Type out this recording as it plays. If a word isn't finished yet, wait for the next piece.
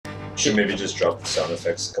Should maybe just drop the sound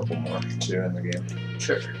effects a couple more too in the game.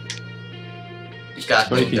 Sure. You got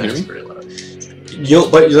Tony, can you hear me? pretty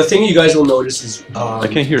loud. But the thing you guys will notice is I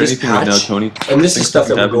can't hear this anything right now, patch, Tony. and this is stuff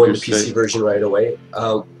that we're going to Your PC state. version right away.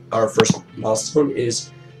 Our first milestone is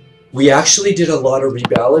we actually did a lot of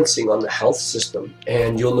rebalancing on the health system,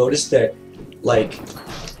 and you'll notice that like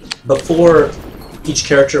before each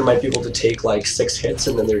character might be able to take like 6 hits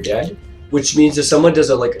and then they're dead, which means if someone does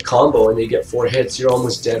a combo and they get 4 hits, you're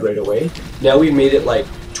almost dead right away. Now we've made it like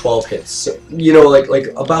 12 hits, so, you know, like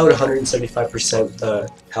about 175%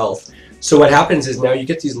 health. So what happens is now you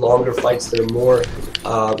get these longer fights that are more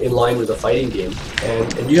in line with a fighting game,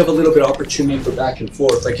 and you have a little bit of opportunity for back and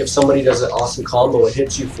forth. Like if somebody does an awesome combo and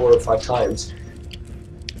hits you 4 or 5 times,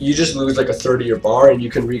 you just lose like a third of your bar, and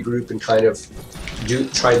you can regroup and kind of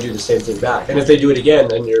try and do the same thing back. And if they do it again,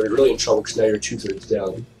 then you're really in trouble because now you're 2/3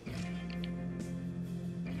 down.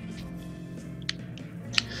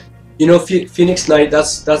 You know, Phoenix Knight,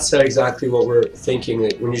 that's exactly what we're thinking.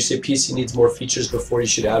 That when you say PC needs more features before you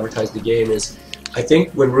should advertise the game, is I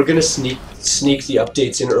think when we're going to sneak the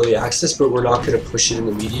updates in early access, but we're not going to push it in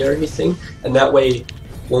the media or anything, and that way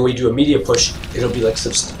when we do a media push, it'll be like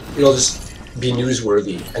it'll just be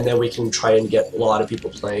newsworthy, and then we can try and get a lot of people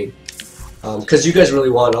playing. Because you guys really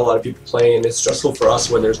want a lot of people playing, and it's stressful for us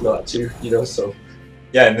when there's not too, you know, so.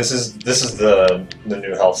 Yeah, and this is the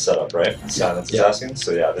new health setup, right? Silence Assassin.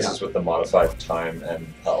 So yeah, this is with the modified time and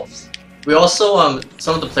health. We also,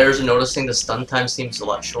 some of the players are noticing the stun time seems a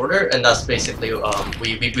lot shorter, and that's basically,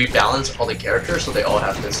 we rebalance all the characters so they all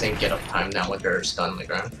have the same get up time now with their stun on the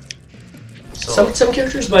ground. So, some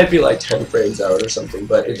characters might be like 10 frames out or something,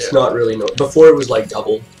 but it's not really, before it was like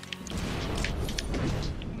double.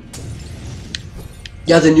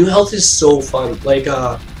 Yeah, the new health is so fun. Like,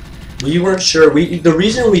 we weren't sure. The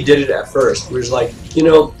reason we did it at first was like, you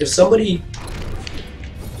know, if somebody,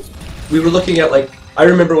 we were looking at like, I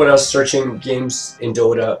remember when I was searching games in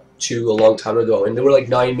Dota 2 a long time ago, and they were like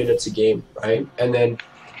 9 minutes a game, right? And then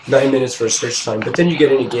 9 minutes for a search time. But then you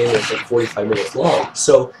get in a game that's like 45 minutes long.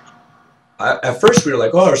 So at first we were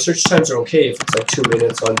like, oh, our search times are okay if it's like 2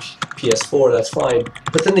 minutes on PS4, that's fine.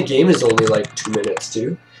 But then the game is only like 2 minutes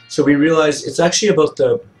too. So we realized it's actually about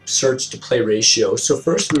the search to play ratio. So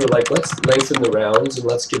first we were like, let's lengthen the rounds and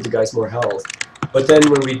let's give the guys more health. But then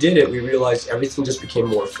when we did it, we realized everything just became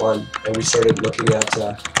more fun, and we started looking at,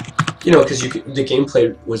 you know, because the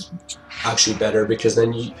gameplay was actually better, because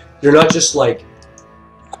then you're not just like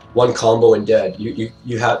one combo and dead. You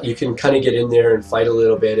can kind of get in there and fight a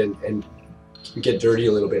little bit and get dirty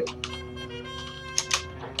a little bit.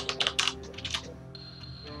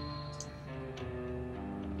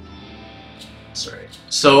 sorry.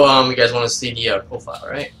 So, you guys want to see the profile,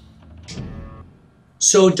 right?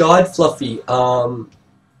 So Dodd Fluffy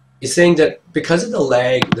is saying that because of the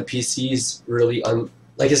lag, the PC's really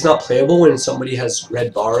like it's not playable when somebody has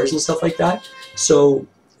red bars and stuff like that. So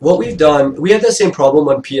what we've done, we had the same problem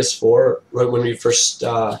on PS4 when we first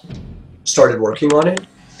started working on it.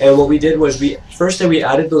 And what we did was we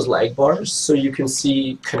added those lag bars so you can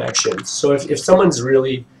see connections. So if someone's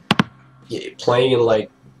really playing in, like,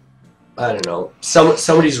 I don't know,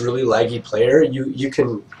 somebody's really laggy player, you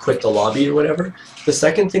can quit the lobby or whatever. The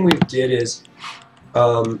second thing we did is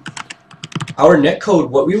our netcode,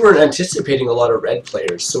 what we weren't anticipating a lot of red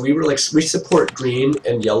players. So we were like, we support green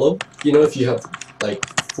and yellow. You know, if you have like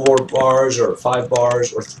 4 bars or 5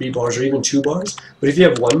 bars or 3 bars or even 2 bars. But if you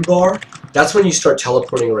have 1 bar, that's when you start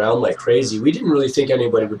teleporting around like crazy. We didn't really think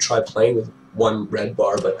anybody would try playing with 1 red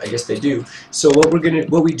bar, but I guess they do. So what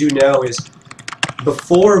we do now is,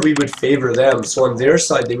 before we would favor them, so on their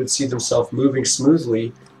side they would see themselves moving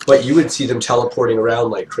smoothly, but you would see them teleporting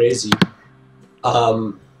around like crazy.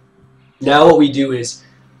 Now what we do is,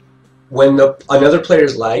 when another player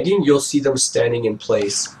is lagging, you'll see them standing in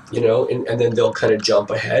place, you know, and then they'll kind of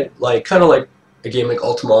jump ahead, kind of like a game like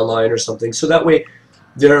Ultima Online or something. So that way,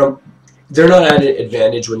 they're not at an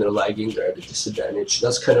advantage when they're lagging; they're at a disadvantage.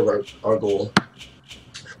 That's kind of our goal.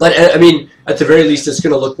 But I mean, at the very least, it's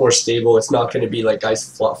going to look more stable. It's not going to be like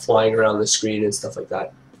guys flying around the screen and stuff like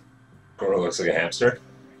that. Gordo looks like a hamster.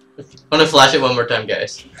 I'm gonna flash it one more time,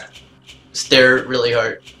 guys. Stare really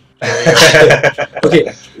hard.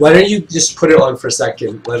 Okay, why don't you just put it on for a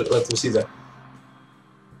second? Let them see that.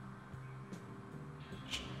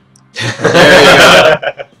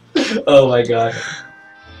 There you go. Oh my god.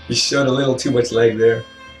 You showed a little too much leg there.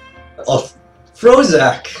 Oh,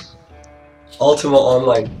 Frozak! Ultima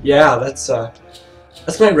Online. Yeah, that's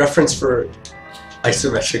my reference for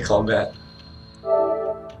isometric combat.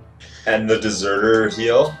 And the deserter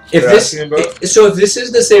heal. If this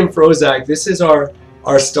is the same Frozak, this is our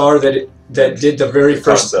star that that did the very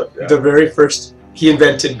first. Concept, yeah. The very first. He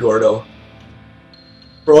invented Gordo.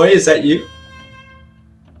 Roy, is that you?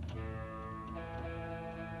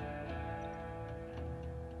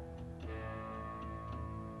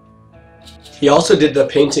 He also did the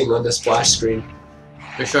painting on the splash screen.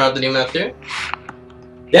 We sure have the new map there?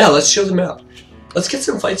 Yeah, let's show the map. Let's get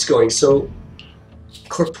some fights going. So,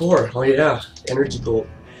 Corpor. Oh yeah, Energy Bolt.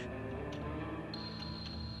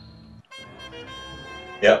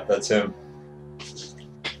 Yeah, that's him.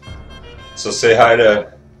 So say hi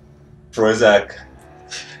to Prozac.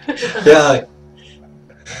 Yeah.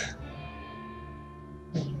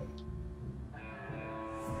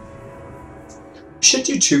 We should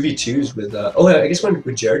do 2v2s with, oh, I guess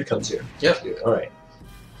when Jared comes here. Yep. Alright.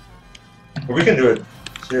 We can do it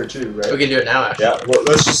here too, right? We can do it now, actually. Yeah, well,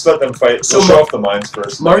 let's just let them fight. So We'll show off the mines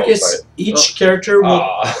first. and then we'll Marcus, fight. each character will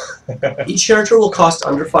Ah. each character will cost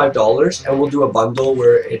under $5, and we'll do a bundle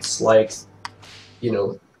where it's like, you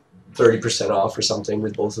know, 30% off or something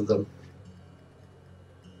with both of them.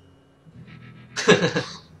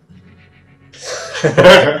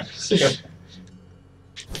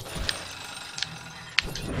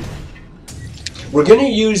 We're gonna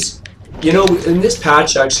use, you know, in this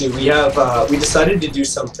patch actually we have we decided to do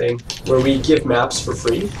something where we give maps for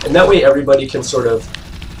free, and that way everybody can sort of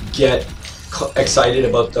get excited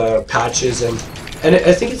about the patches, and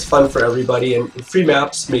I think it's fun for everybody, and free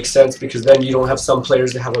maps make sense because then you don't have some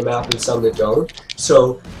players that have a map and some that don't.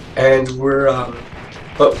 So, and we're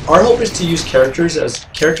but our hope is to use characters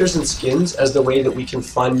and skins as the way that we can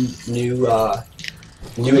fund new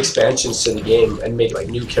expansions to the game and make like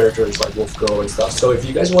new characters like Wolf Girl and stuff. So if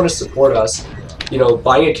you guys want to support us, you know,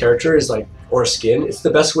 buying a character is like, or a skin, it's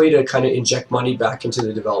the best way to kind of inject money back into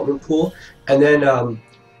the development pool. And then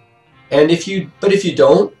and if you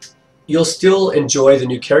don't, you'll still enjoy the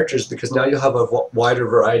new characters because now you'll have a wider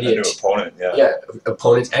variety A new opponent, yeah. yeah,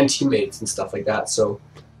 opponents and teammates and stuff like that. So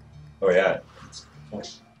Oh yeah.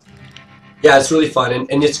 yeah, it's really fun,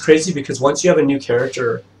 and it's crazy because once you have a new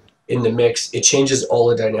character in the mix, it changes all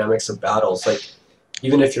the dynamics of battles. Like,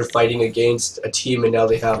 even if you're fighting against a team and now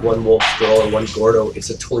they have one Wolf Girl and one Gordo, it's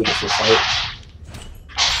a totally different fight.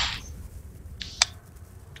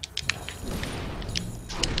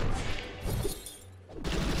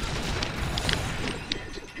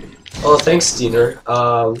 Oh, thanks, Steiner,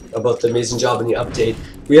 about the amazing job in the update.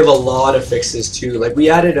 We have a lot of fixes too. Like we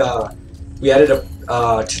added a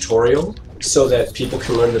tutorial so that people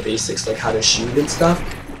can learn the basics, like how to shoot and stuff.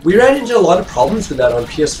 We ran into a lot of problems with that on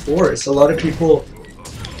PS4. It's a lot of people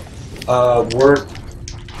weren't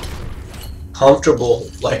comfortable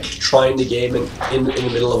like trying the game in the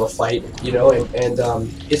middle of a fight, you know, and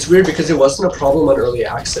it's weird because it wasn't a problem on early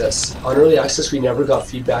access. On early access, we never got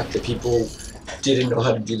feedback that people didn't know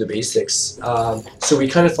how to do the basics. So we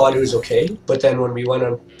kind of thought it was okay, but then when we went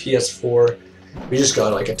on PS4, we just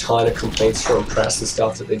got like a ton of complaints from press and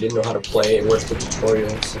stuff that they didn't know how to play and where's the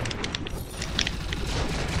tutorials.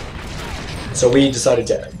 So we decided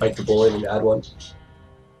to bite the bullet and add one.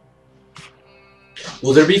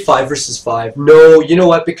 Will there be 5 versus 5? No, you know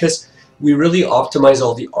what? Because we really optimize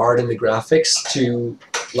all the art and the graphics to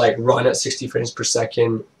like run at 60 frames per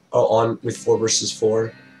second on with 4 versus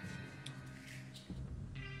 4.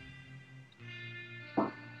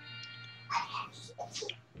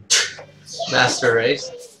 Master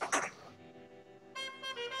race.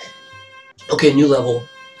 Okay, new level.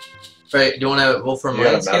 Right, do you want to vote for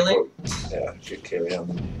mine, Kaylee? Yeah, get Kaylee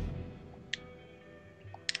on.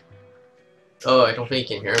 Oh, I don't think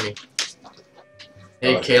you can hear me.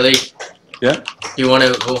 Hey, Kaylee. Yeah? Do you want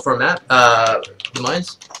to vote for a map? The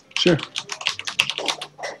mines? Sure.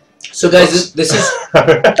 So guys, this is...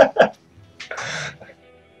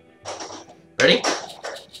 Ready?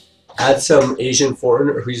 Add some Asian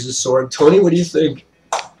foreigner who uses sword. Tony, what do you think?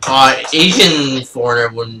 Asian foreigner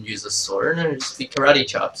wouldn't use a sword, and just be karate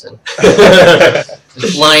chops and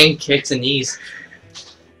flying kicks and knees.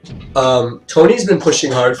 Tony's been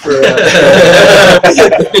pushing hard for an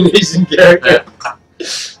Asian character.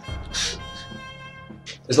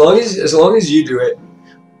 As long as you do it.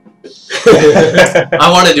 I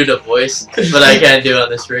want to do the voice, but I can't do it on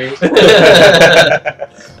the stream.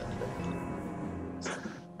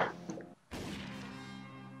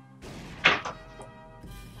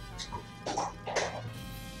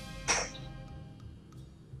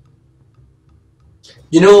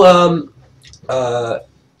 You know,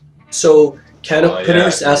 so Can Opener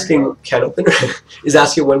is asking. Can Opener is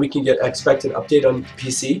asking when we can get expected update on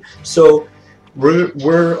PC. So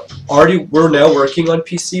we're now working on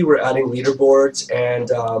PC. We're adding leaderboards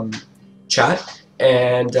and chat,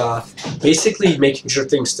 and basically making sure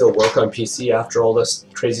things still work on PC after all this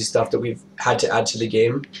crazy stuff that we've had to add to the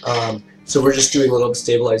game. So we're just doing a little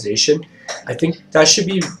stabilization. I think that should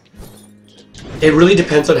be. It really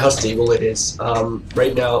depends on how stable it is.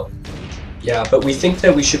 Right now, yeah, but we think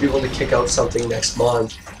that we should be able to kick out something next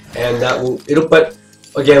month, and that will But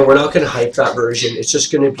again, we're not going to hype that version. It's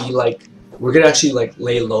just going to be like we're going to actually like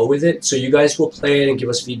lay low with it. So you guys will play it and give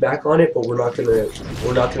us feedback on it, but we're not going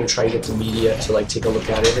to try and get the media to like take a look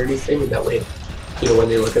at it or anything. And that way, you know, when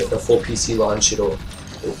they look at the full PC launch,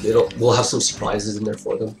 we'll have some surprises in there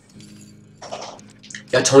for them.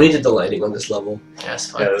 Yeah, Tony did the lighting on this level. Yeah, it's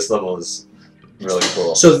fun. Yeah, this level is really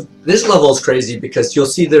cool. So this level is crazy because you'll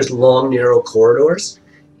see there's long, narrow corridors,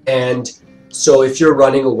 and so if you're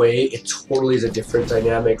running away, it totally is a different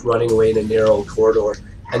dynamic running away in a narrow corridor.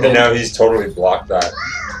 And then now he's totally blocked that.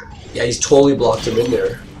 Yeah, he's totally blocked him in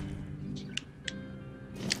there.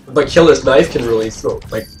 But Killer's knife can really throw,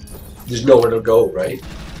 like, there's nowhere to go, right?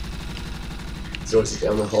 Throws it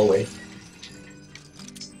down the hallway.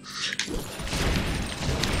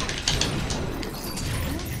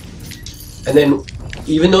 And then,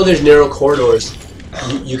 even though there's narrow corridors,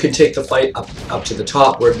 you can take the fight up to the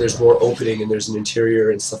top where there's more opening and there's an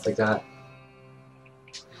interior and stuff like that.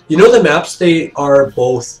 You know, the maps, they are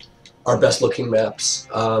both our best looking maps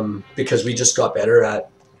because we just got better.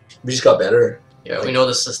 Yeah, like, we know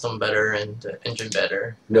the system better and the engine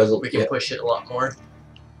better. We can push it a lot more.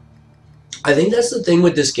 I think that's the thing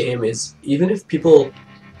with this game is even if people,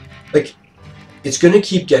 like, it's going to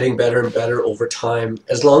keep getting better and better over time.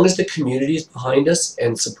 As long as the community is behind us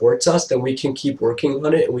and supports us, then we can keep working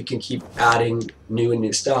on it and we can keep adding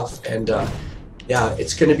new stuff. And yeah,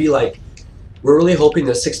 it's going to be like, we're really hoping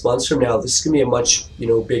that 6 months from now, this is going to be a much, you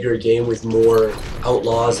know, bigger game with more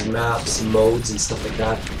outlaws and maps and modes and stuff like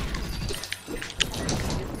that.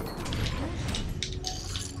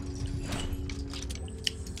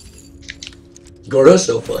 Gordo's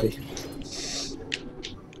so funny.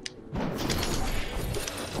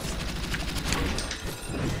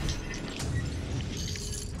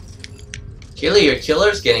 Keely, your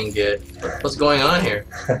killer's getting good. What's going on here?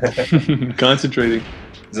 Concentrating.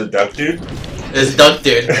 Is it Duck Dude? It's Duck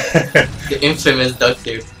Dude. The infamous Duck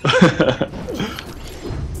Dude.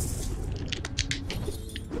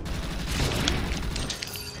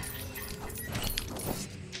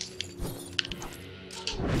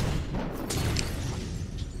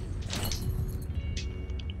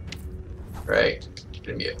 Right.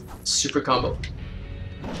 Gonna be a super combo.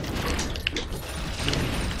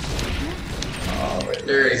 Oh,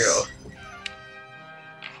 there you go.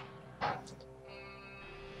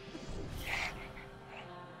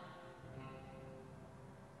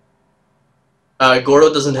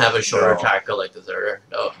 Gordo doesn't have a shorter tackle like the Zerter.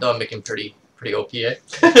 That'll make him pretty OP, eh?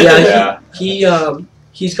 Yeah,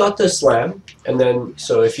 he's got the slam, and then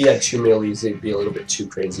so if he had 2 melees, it'd be a little bit too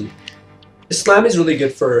crazy. The slam is really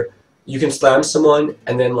good for, you can slam someone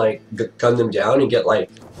and then like gun them down and get like,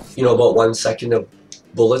 you know, about 1 second of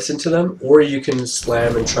bullets into them, or you can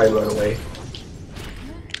slam and try and run away.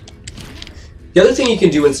 The other thing you can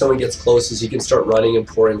do when someone gets close is you can start running and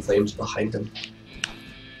pouring flames behind them.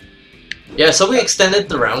 Yeah, so we extended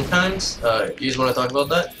the round times. You just want to talk about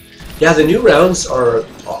that? Yeah, the new rounds are...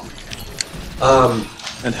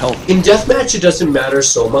 and health. In deathmatch, it doesn't matter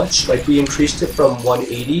so much. Like, we increased it from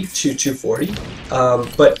 180 to 240.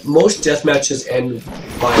 But most deathmatches end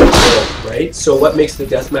by a kill, right? So what makes the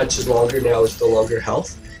deathmatches longer now is the longer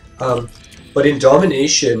health. But in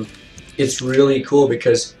domination, it's really cool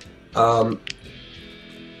because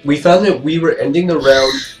we found that we were ending the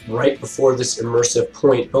round right before this immersive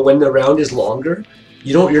point. But when the round is longer,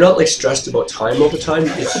 you're not like stressed about time all the time.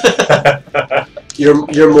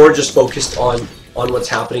 You're more just focused on what's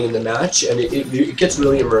happening in the match, and it gets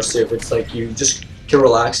really immersive. It's like you just can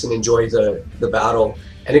relax and enjoy the battle.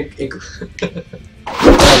 And what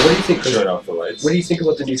do you think? Turn off the lights. What do you think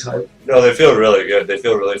about the new time? No, they feel really good. They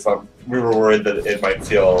feel really fun. We were worried that it might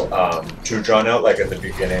feel too drawn out. Like at the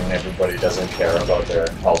beginning, everybody doesn't care about their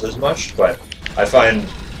health as much. But I find,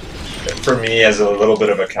 for me, as a little bit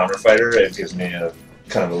of a counter fighter, it gives me a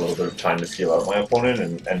little bit of time to feel out my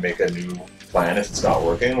opponent and make a new plan if it's not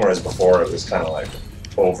working. Whereas before, it was kind of like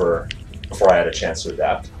over before I had a chance to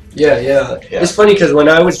adapt. Yeah. It's funny because when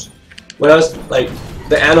I was like,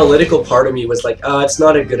 the analytical part of me was like, it's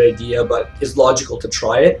not a good idea, but it's logical to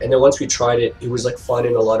try it. And then once we tried it, it was like fun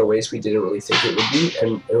in a lot of ways we didn't really think it would be,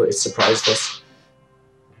 and it surprised us.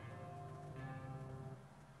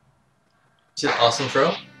 See the awesome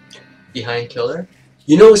throw behind killer.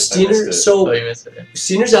 You know, Steener. Oh, you missed it. Yeah.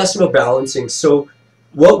 Steener's asked about balancing. So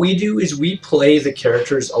what we do is we play the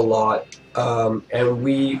characters a lot, and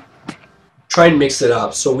we try and mix it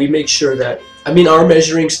up. So we make sure that, I mean, our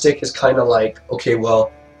measuring stick is kind of like, okay,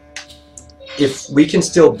 well, if we can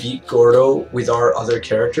still beat Gordo with our other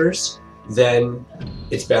characters, then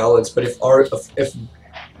it's balanced. But if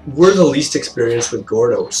we're the least experienced with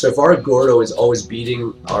Gordo, so if our Gordo is always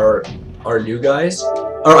beating our new guys,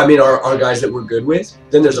 or I mean our guys that we're good with,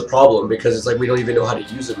 then there's a problem because it's like we don't even know how to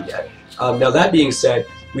use them yet. Now that being said,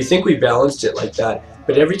 we think we balanced it like that.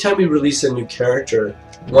 But every time we release a new character,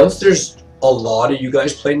 once there's a lot of you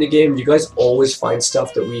guys playing the game, you guys always find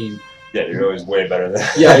stuff that we... Yeah, you're always way better than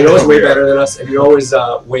Yeah, you're always way better than us, and you're always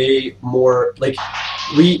way more... Like,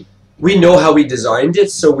 we know how we designed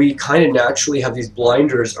it, so we kind of naturally have these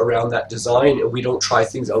blinders around that design, and we don't try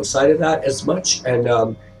things outside of that as much.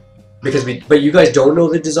 And but you guys don't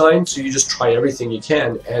know the design, so you just try everything you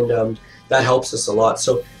can, and that helps us a lot.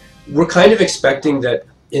 So we're kind of expecting that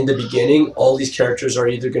in the beginning, all these characters are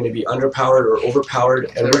either going to be underpowered or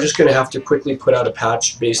overpowered, and we're just going to have to quickly put out a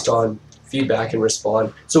patch based on feedback and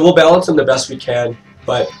respond. So we'll balance them the best we can,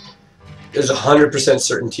 but there's 100%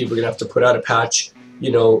 certainty we're going to have to put out a patch,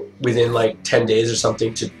 you know, within like 10 days or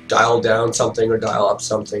something to dial down something or dial up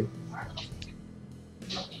something.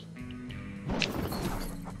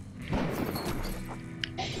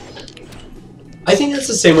 I think that's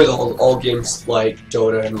the same with all games like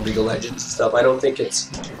Dota and League of Legends and stuff. I don't think it's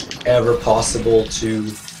ever possible to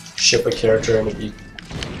ship a character and it be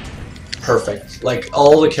perfect. Like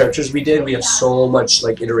all the characters we did, we have so much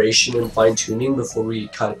like iteration and fine tuning before we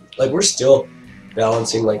cut. Like we're still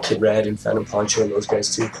balancing like Kid Red and Phantom Poncho and those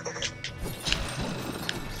guys too.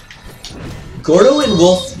 Gordo and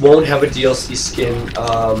Wolf won't have a DLC skin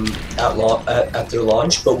at their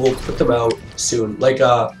launch, but we'll put them out soon. Like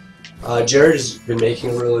Jared has been making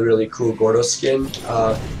a really cool Gordo skin.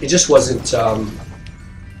 It just wasn't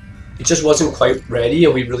quite ready,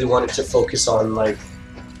 and we really wanted to focus on like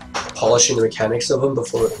polishing the mechanics of them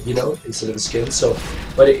before, you know, instead of the skin. So,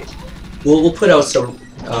 but we'll put out some,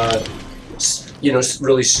 you know,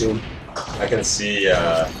 really soon. I can see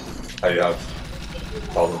how you have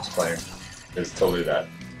problems playing. There's totally that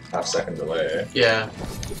half-second delay. Eh? Yeah,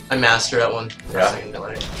 I mastered that one. Yeah. Second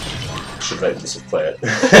delay. Should let this play it.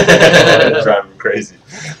 Drive him crazy.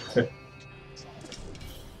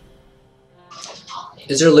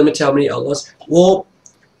 Is there a limit to how many outlaws? Well,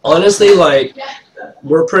 honestly, like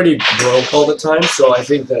we're pretty broke all the time, so I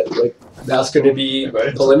think that like that's going to be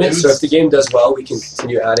the limit. So if the game does well, we can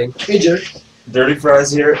continue adding. Hey, Jared. Dirty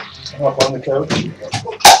fries here. Hop on the couch.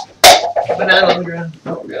 Banana on the ground.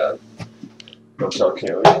 Oh god. Don't tell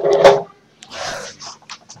Kaylee.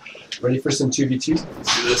 Ready for some 2v2s?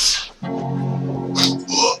 Let's do this.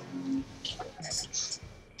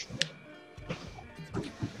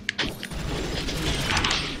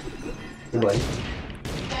 Good one.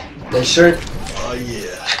 Nice shirt. Oh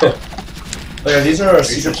yeah. Oh yeah, these are our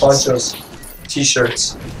Super Ponchos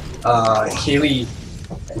t-shirts. Kaylee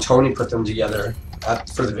and Tony put them together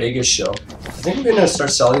for the Vegas show. I think we're gonna start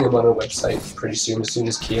selling them on our website pretty soon. As soon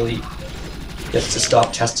as Kaylee gets to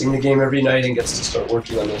stop testing the game every night and gets to start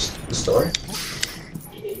working on the store.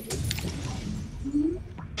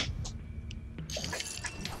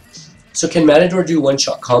 So can Matador do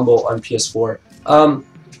one-shot combo on PS4?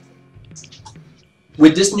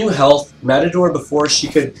 With this new health, Matador, before she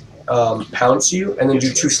could pounce you and then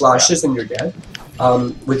do 2 slashes and you're dead.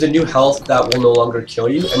 With the new health, that will no longer kill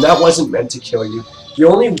you, and that wasn't meant to kill you. The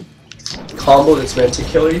only combo that's meant to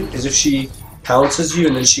kill you is if she pounces you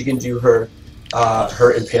and then she can do her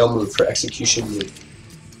impale move, her execution move.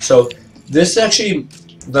 So this actually,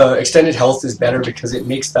 the extended health is better because it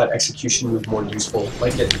makes that execution move more useful.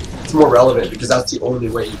 Like it's more relevant because that's the only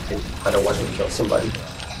way you can kind of one-hit kill somebody.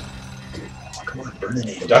 Come on,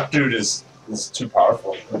 Bernadine. Duck dude is too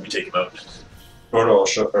powerful. Let me take him out. Gordo will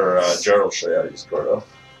show, or Jared will show you how to use Gordo.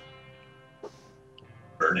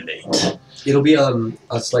 Bernadine. It'll be a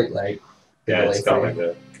slight lag. Yeah, it's kind of like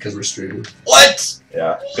that. Because we're streaming. What?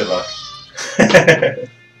 Yeah, good luck. Alright,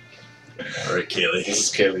 Kaylee. This is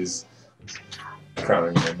Kaylee's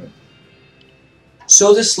crowning moment.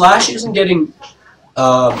 So the slash isn't getting...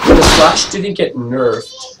 the slash didn't get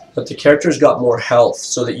nerfed, but the character's got more health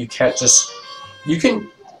so that you can't just... You can...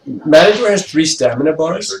 Matador has 3 stamina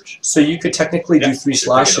bars, so you could technically do 3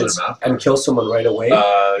 slashes and kill someone right away.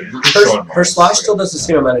 Her slash still does the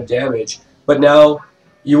same amount of damage, but now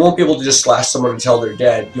you won't be able to just slash someone until they're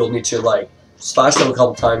dead. You'll need to like slash them a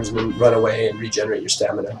couple times and then run away and regenerate your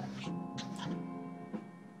stamina.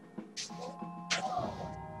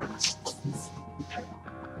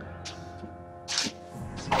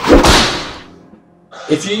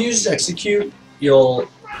 If you use execute, you'll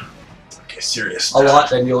Okay, serious. a lot,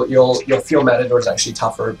 then you'll feel Matador's actually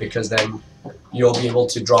tougher because then you'll be able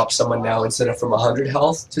to drop someone now instead of from 100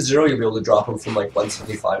 health to 0, you'll be able to drop them from like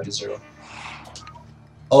 175 to 0.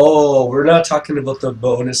 Oh, we're not talking about the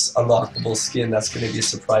bonus unlockable skin. That's going to be a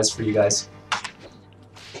surprise for you guys.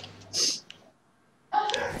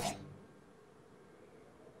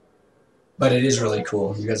 But it is really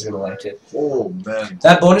cool. You guys are going to like it. Oh, man.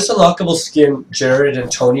 That bonus unlockable skin, Jared and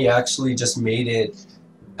Tony actually just made it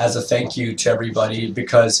as a thank you to everybody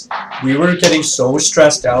because we were getting so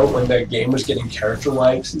stressed out when the game was getting character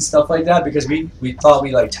wipes and stuff like that because we thought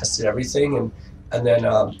we like tested everything and then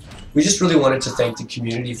we just really wanted to thank the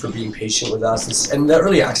community for being patient with us and the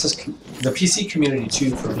early access, the PC community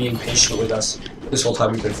too, for being patient with us this whole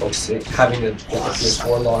time we've been focusing, having to get the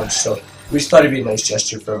PS4 launch. So we just thought it'd be a nice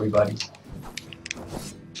gesture for everybody.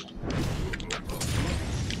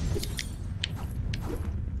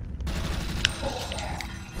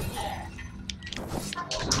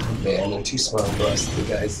 Man, they're too smart for us, you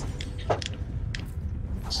guys.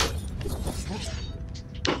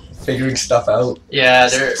 Figuring stuff out. Yeah,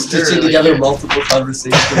 they're Stitching really together good. multiple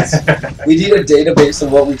conversations. We need a database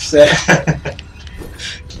of what we've said.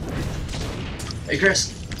 Hey,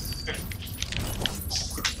 Chris.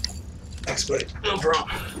 Thanks, buddy. No problem.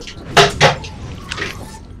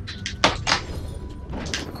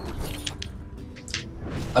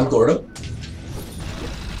 I'm Gordo.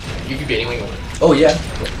 You can be anyone you want. Oh yeah.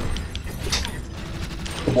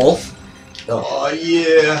 The wolf? No. Oh,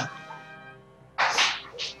 yeah.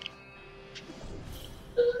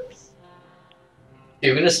 Okay,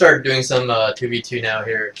 we're gonna start doing some 2v2 now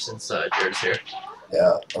here since Jared's here.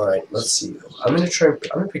 Yeah, alright, let's see. I'm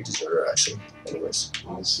gonna pick deserter actually. Anyways.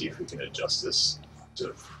 Let's see if we can adjust this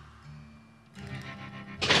to...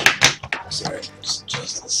 Sorry, just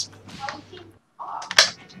adjust this.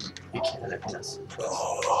 You can, I think that's...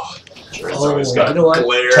 Oh, Jared's Oh, always got you know what?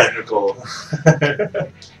 glare. technical.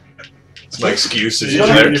 It's my excuse. Did you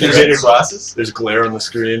get your glasses? There's glare on the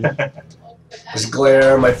screen. There's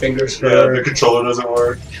glare, my fingers Yeah, hurt. the controller doesn't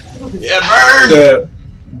work. Yeah, burn!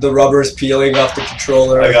 The rubber is peeling off the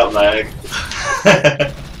controller. I got lag.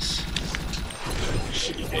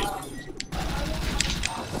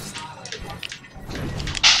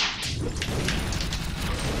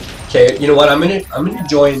 Okay, you know what? I'm gonna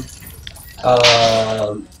join.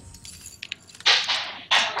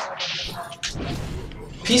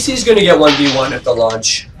 PC is gonna get 1v1 at the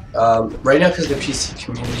launch. Right now, because the PC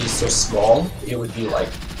community is so small, it would be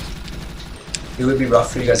rough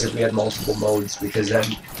for you guys if we had multiple modes because then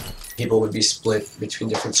people would be split between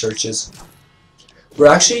different searches. We're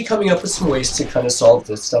actually coming up with some ways to kind of solve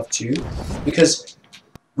this stuff too, because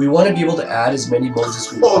we want to be able to add as many modes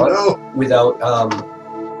as we want without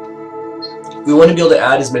we want to be able to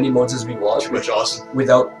add as many modes as we want Too much awesome.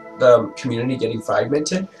 without the community getting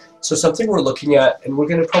fragmented. So something we're looking at, and we're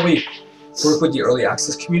going to probably work with the early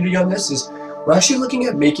access community on this, is we're actually looking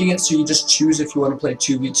at making it so you just choose if you want to play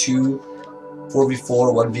 2v2, 4v4,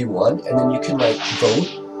 1v1, and then you can like vote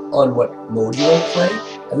on what mode you want to play,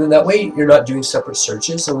 and then that way you're not doing separate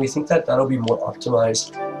searches, and we think that that'll be more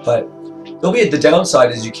optimized. But the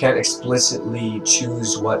downside is you can't explicitly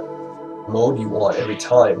choose what mode you want every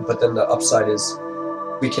time, but then the upside is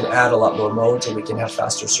we can add a lot more modes and we can have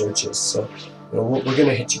faster searches. So you know, we're going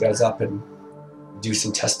to hit you guys up and do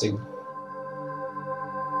some testing.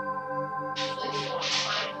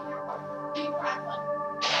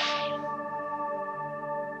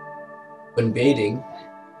 When baiting,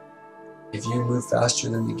 if you move faster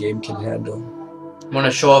than the game can handle. Want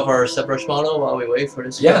to show off our separate model while we wait for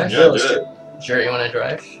this Yeah, guy? sure, let's do it. Jared, you want to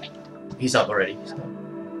drive? He's up already.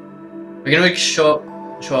 We're gonna show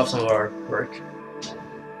off some of our work.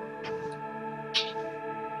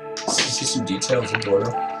 See some details in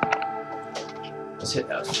Gordo. Let's hit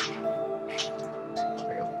that.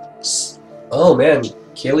 Oh man,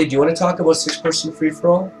 Kaylee, do you want to talk about 6-person free for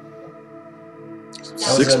all?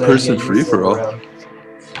 6-person free for all.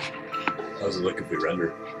 How's it look if we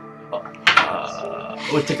render?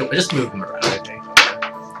 We'll just move them around, I think.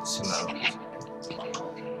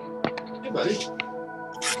 Hey, buddy.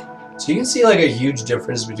 So you can see like a huge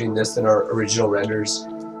difference between this and our original renders.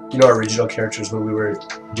 You know, our original characters when we were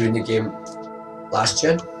doing the game last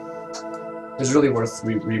gen. It was really worth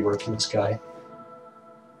reworking this guy.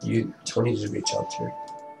 Tony did reach out here.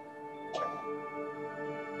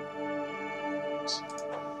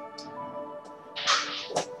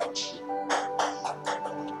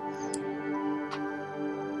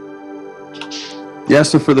 Yeah,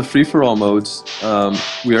 so for the free-for-all modes,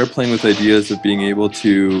 we are playing with ideas of being able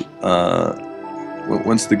to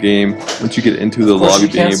once you get into the Of course, lobby,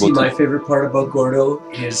 you being can't see able my to. favorite part about Gordo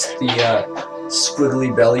is the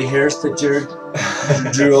squiggly belly hairs that Jared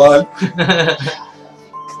drew on.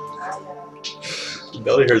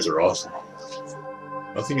 Belly hairs are awesome.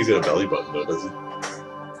 I don't think he's got a belly button though, does he?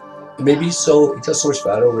 Maybe so. He got so much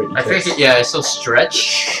fat over it. I think yeah, it's so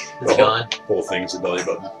stretched. It's gone. Whole thing's a belly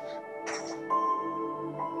button.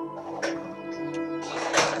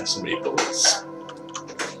 So many bullets.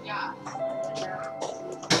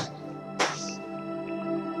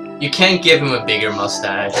 You can't give him a bigger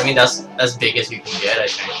mustache. I mean, that's as big as you can get, I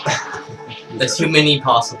think. That's humanly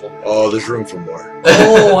possible. Oh, there's room for more.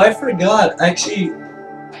 Oh, I forgot. Actually,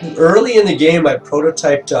 early in the game, I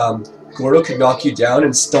prototyped Gordo could knock you down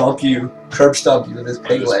and curb stomp you with his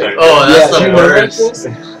pig leg. Oh, that's Yeah, the worst.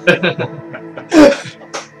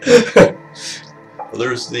 Well,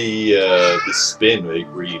 there's the spin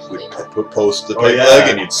where you would post the Oh, peg yeah. leg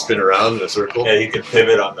and you'd spin around in a circle. Yeah, you could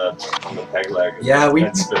pivot on the peg leg. Yeah, we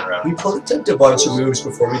spin around. prototyped a bunch of moves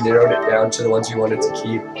before we narrowed it down to the ones we wanted to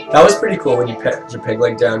keep. That was pretty cool when you peg your peg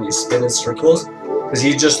leg down, you spin in circles, because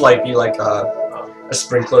he'd just like be like a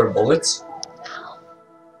sprinkler of bullets.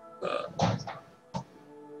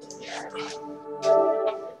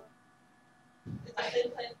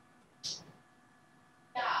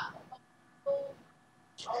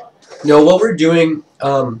 No, what we're doing,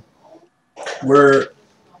 we're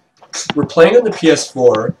playing on the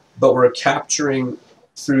PS4, but we're capturing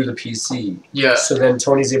through the PC. Yeah. So then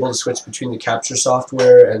Tony's able to switch between the capture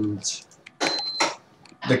software and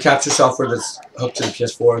the capture software that's hooked to the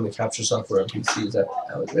PS4 and the capture software on PC. Is that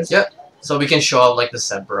how it is? Yeah. So we can show off like the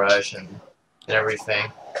set brush and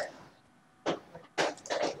everything.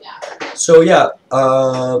 So yeah,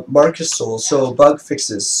 Marcus Soul. So bug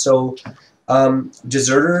fixes. So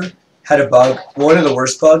Deserter had a bug. One of the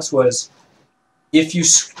worst bugs was if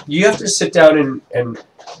you have to sit down and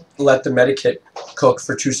let the medikit cook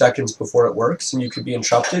for 2 seconds before it works, and you could be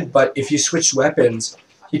interrupted. But if you switch weapons,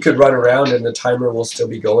 he could run around and the timer will still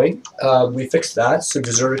be going. We fixed that, so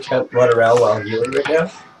Deserter can't run around while healing right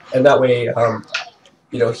now, and that way,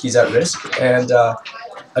 you know, he's at risk. And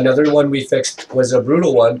another one we fixed was a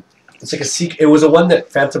brutal one. It's like a secret. It was a one that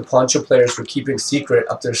Phantom Poncho players were keeping secret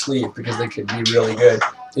up their sleeve because they could be really good.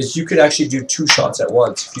 Is you could actually do 2 shots at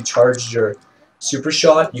once. If you charged your super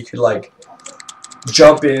shot, you could like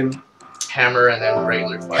jump in, Hammer and then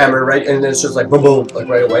regular fire. hammer right, and then it's just like boom boom like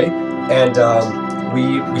right away. And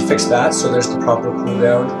we fixed that, so there's the proper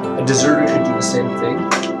cooldown. And Deserter could do the same thing.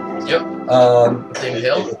 Yep. Same They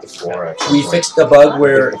hill. hit the floor, actually. We fixed the bug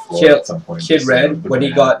where Hit the floor at some point. Kid Red, when he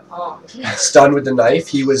got stunned with the knife,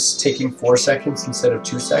 he was taking 4 seconds instead of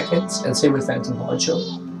 2 seconds, and same with Phantom Poncho.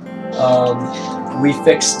 We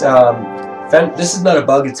fixed, this is not a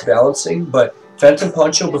bug, it's balancing, but Phantom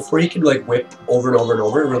Poncho, before he could like whip over and over and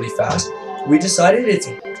over really fast, we decided it's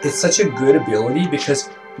such a good ability because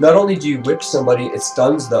not only do you whip somebody, it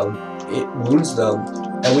stuns them, it wounds them,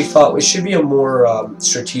 and we thought it should be a more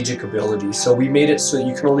strategic ability. So we made it so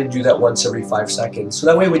you can only do that once every 5 seconds. So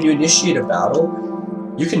that way when you initiate a battle,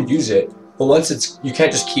 you can use it, but once you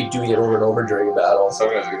can't just keep doing it over and over during a battle.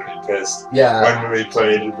 Someone's gonna be pissed. Yeah. When we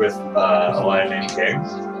played with a lion named King,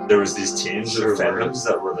 there was these teams of phantoms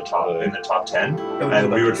that were in the top 10,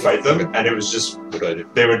 and we would fight them, and it was just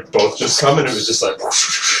they would both just come, and it was just like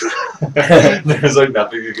there was like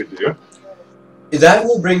nothing you could do.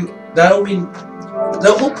 That'll mean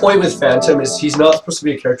the whole point with Phantom is he's not supposed to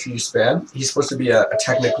be a character you spam. He's supposed to be a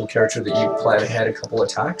technical character that you plan ahead a couple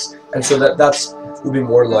attacks, and so that's will be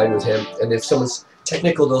more in line with him. And if someone's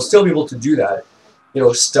technical, they'll still be able to do that. You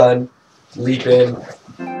know, stun, leap in,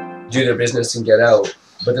 do their business, and get out.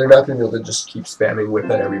 But they're not going to be able to just keep spamming whip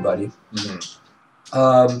at everybody.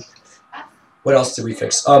 What else did we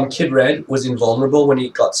fix? Kid Red was invulnerable when he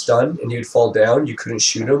got stunned and he would fall down. You couldn't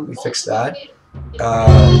shoot him. We fixed that. We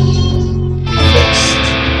fixed...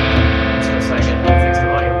 Just a second. Fix the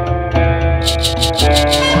volume.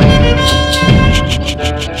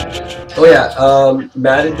 Oh yeah,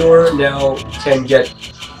 Matador now can get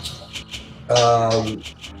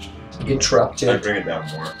interrupted. I'd bring it down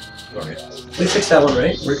more. Okay. We fixed that one,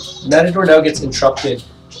 right? Matador now gets interrupted.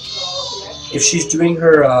 If she's doing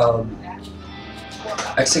her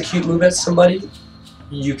execute move at somebody,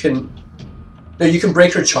 you can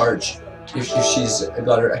break her charge if she's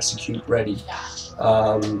got her execute ready.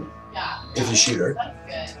 If you shoot her.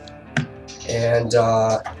 And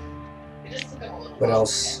what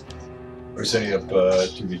else? We're setting up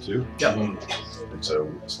 2v2. Yep. It's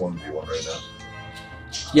 1v1 right now.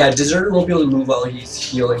 Yeah, Deserter won't be able to move while he's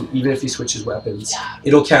healing, even if he switches weapons.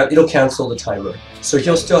 It'll cancel the timer, so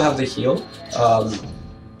he'll still have the heal.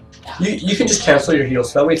 You can just cancel your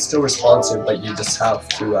heals. So that way it's still responsive, but you just have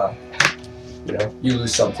to, you know, you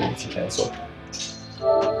lose something if you cancel.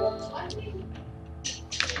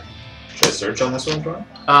 Should I search on this one, Jordan?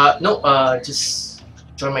 No, just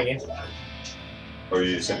join my game. Or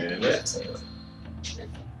you sent me an invite?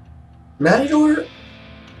 Matador,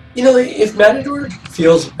 you know, if Matador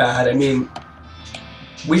feels bad, I mean,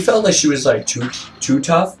 we felt like she was like too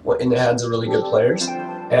tough in the hands of really good players,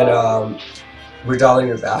 and we're dialing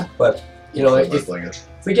her back. But you know, if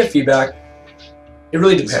we get feedback, it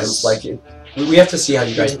really depends. Like, we have to see how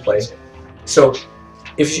you guys play. So,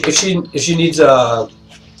 if she needs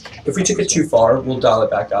if we took it too far, we'll dial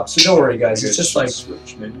it back up. So don't worry, guys. It's just like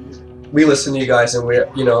we listen to you guys, and we,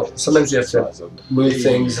 you know, sometimes you have to move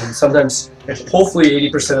things, and sometimes, hopefully,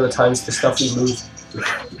 80% of the times, the stuff we move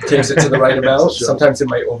takes it to the right amount. Sometimes it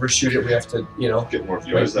might overshoot it. We have to, you know, Get more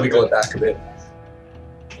viewers. wiggle it back a bit.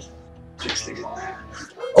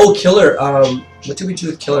 Oh, Killer. What did we do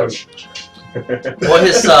with Killer? Well,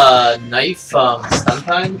 his knife stun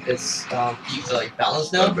time is like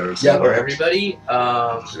balanced now Yeah. for everybody.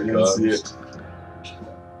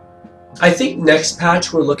 I think next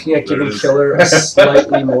patch we're looking at giving Killer a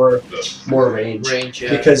slightly more range. Range,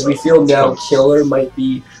 yeah. Because we feel now Killer might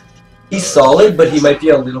be, he's solid, but he might be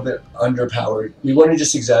a little bit underpowered. We want to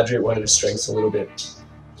just exaggerate one of his strengths a little bit.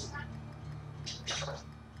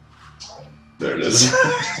 There it is.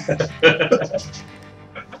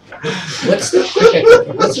 What's the quick?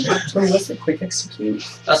 What's the quick execute?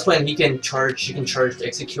 That's when he can charge. She can charge to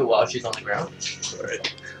execute while she's on the ground.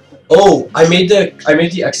 Right. Oh, I made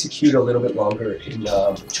the execute a little bit longer in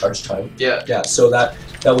charge time. Yeah. Yeah, so that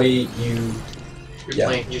way you. You're Yeah.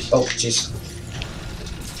 playing. Oh, jeez.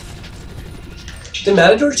 The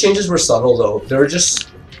Matador changes were subtle though. They were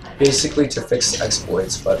just basically to fix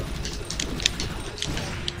exploits, but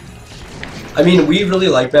I mean, we really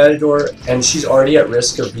like Matador, and she's already at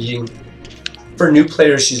risk of being, for new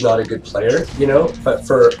players, she's not a good player, you know, but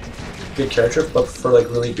for good character, but for like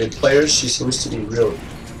really good players, she seems to be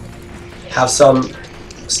have some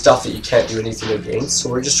stuff that you can't do anything against, so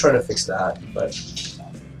we're just trying to fix that, but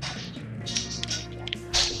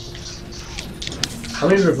how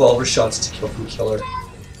many revolver shots to kill from Killer?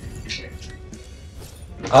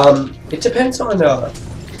 It depends on,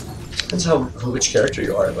 depends which character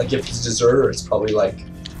you are. Like, if it's Deserter, it's probably like,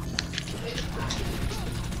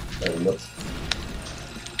 I don't know,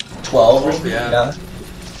 12 or something. Yeah.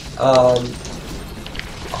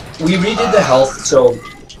 We redid the health, so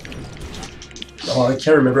I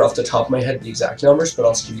can't remember off the top of my head the exact numbers, but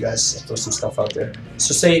I'll just give you guys, throw some stuff out there.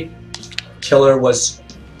 So say Killer was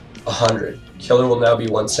 100. Killer will now be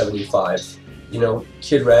 175. You know,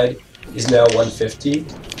 Kid Red is now 150.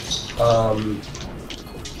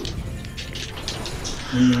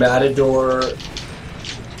 Matador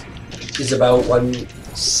is about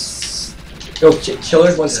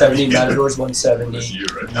Killer's 170, Matador's 170.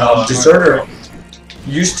 Deserter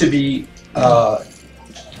used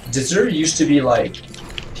to be like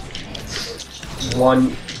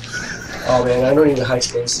one. Oh man, I don't even know how to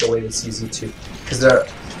explain this the way that's easy to, because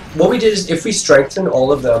what we did is if we strengthen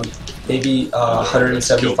all of them, maybe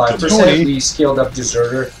 175%, we scaled up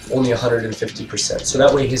Deserter only 150%. So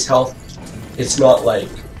that way his health, it's not like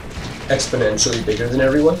exponentially bigger than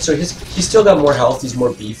everyone. So he's still got more health, he's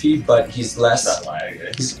more beefy, but he's less,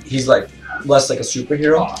 he's like less like a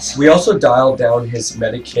superhero. Awesome. We also dialed down his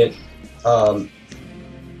medikit,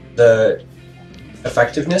 the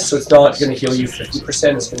effectiveness, so it's not going to heal you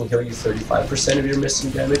 50%, it's going to heal you 35% of your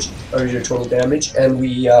missing damage, or your total damage, and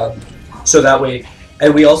we, so that way,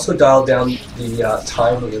 and we also dialed down the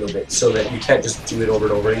time a little bit, so that you can't just do it over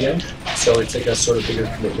and over again, so it's like a sort of bigger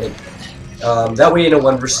commitment. That way in a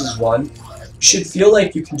 1 versus 1, you should feel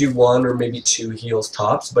like you can do 1 or maybe 2 heals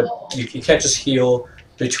tops, but you can't just heal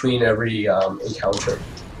between every encounter.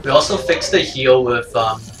 We also fixed the heal with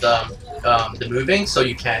the moving, so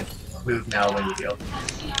you can't move now when you heal.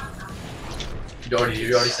 You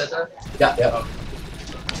already said that? Yeah, yeah.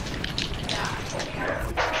 Okay.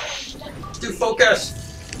 Dude, focus!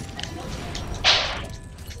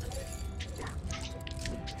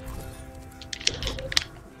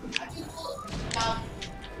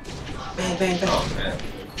 Bang, bang, bang. Oh man.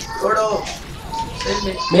 Gordo! Save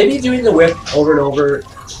me. Maybe doing the whip over and over,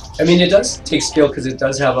 I mean, it does take skill because it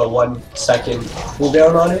does have a 1 second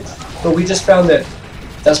cooldown on it, but we just found that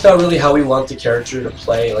that's not really how we want the character to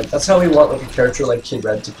play. Like, that's how we want like a character like Kid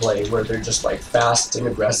Red to play, where they're just like fast and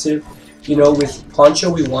aggressive. You know, with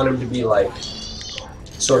Poncho, we want him to be like,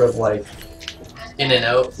 sort of like in and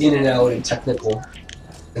out and technical.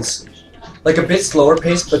 It's like a bit slower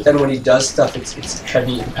paced, but then when he does stuff, it's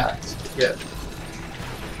heavy impact. Yeah.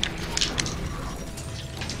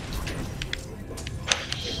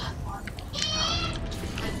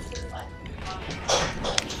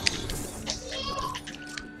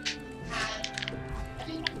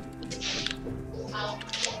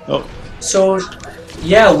 So,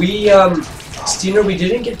 yeah, we Steiner, we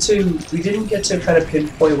didn't get to kind of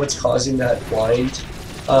pinpoint what's causing that blind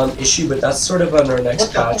issue, but that's sort of on our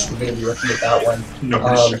next patch. We're going to be looking at that one.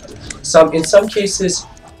 In some cases,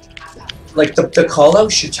 like the call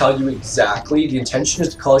out should tell you exactly. The intention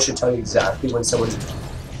is the call out should tell you exactly when someone's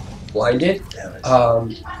blinded.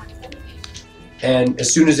 And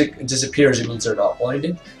as soon as it disappears, it means they're not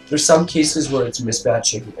blinded. There's some cases where it's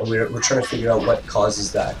mismatching, and we're trying to figure out what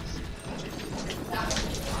causes that.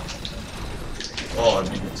 Oh, I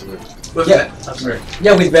mean, it's weird.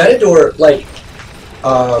 Yeah, with Matador, like,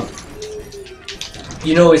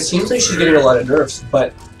 you know, it seems like she's getting a lot of nerfs,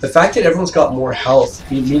 but the fact that everyone's got more health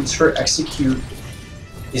means her execute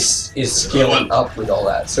is scaling up with all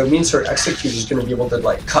that. So it means her execute is going to be able to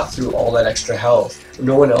like cut through all that extra health.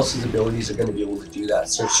 No one else's abilities are going to be able to do that.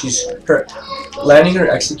 So landing her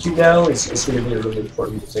execute now is going to be a really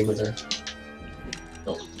important thing with her.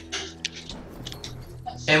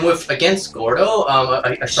 And with against Gordo,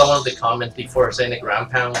 I saw one of the comments before saying the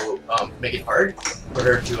ground pound will make it hard for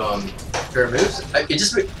her to her moves.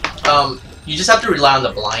 You just have to rely on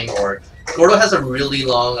the blind, or Gordo has a really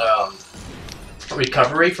long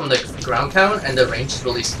recovery from the ground pound, and the range is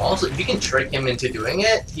really small. So if you can trick him into doing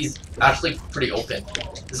it, he's actually pretty open.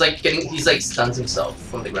 It's like he's like stuns himself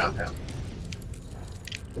from the ground pound.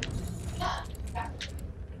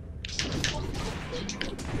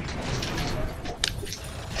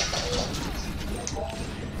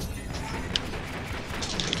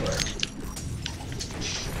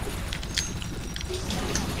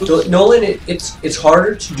 So Nolan, it's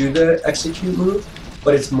harder to do the execute move,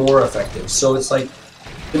 but it's more effective. So it's like,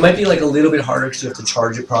 it might be like a little bit harder because you have to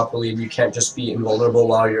charge it properly, and you can't just be invulnerable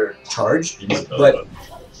while you're charged. But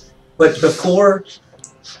before,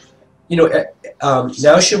 you know,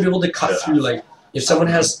 now she'll be able to cut through. Like if someone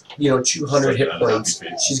has 200 hit points,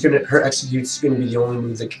 her execute's gonna be the only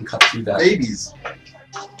move that can cut through that. Babies.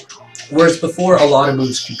 Whereas before, a lot of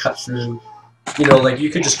moves can cut through. You know, like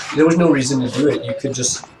there was no reason to do it. You could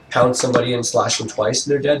just pound somebody and slash them twice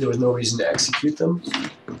and they're dead. There was no reason to execute them.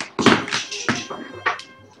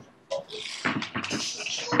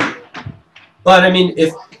 But I mean,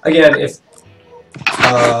 if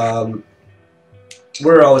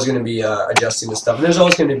we're always going to be adjusting this stuff, and there's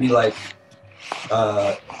always going to be like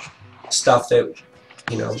stuff that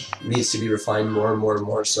needs to be refined more and more and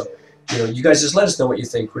more. So you guys just let us know what you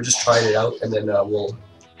think. We're just trying it out, and then we'll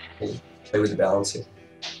play with the balancing.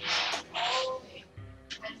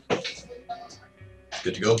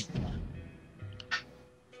 Good to go.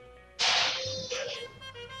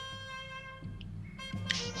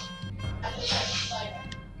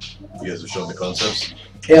 You guys have shown the concepts?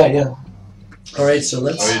 Yeah. Alright, so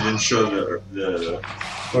let's... Oh, you didn't show the...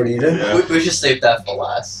 What do you do? Yeah. We should save that for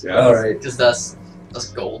last. Yeah. Alright. Because that's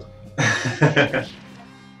gold.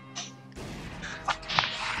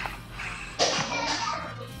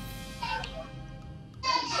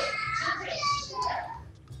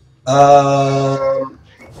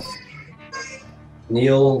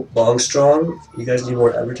 Neil Longstrong, you guys need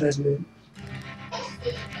more advertisement?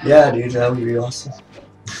 Yeah, dude, that would be awesome.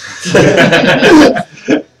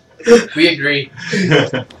 We agree.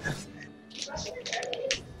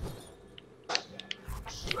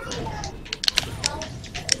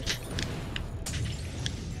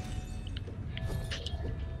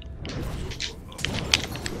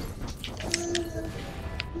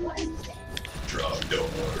 Drop door.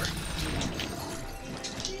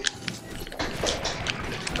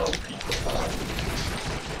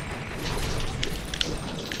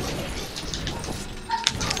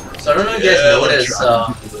 So I don't know if you guys noticed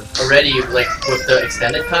already, like with the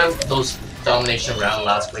extended time, those domination round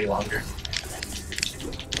last way longer.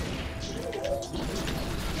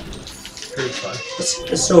 Pretty fun.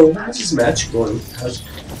 So how does this match going?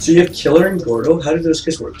 So you have Killer and Gordo. How do those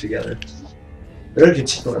guys work together? They're a good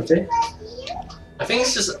team, aren't they? I think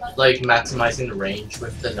it's just like maximizing the range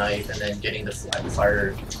with the knife and then getting the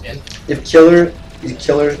fire in. If Killer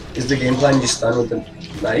is the game plan, you stun with the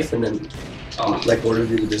knife and then let Gordo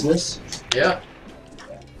do the business. Yeah.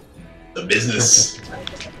 The business.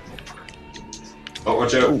 Oh,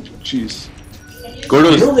 watch out. Oh, jeez.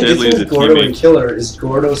 Gordo's You know the good deadly thing as a with Gordo and teammate. Killer is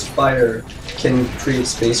Gordo's fire can create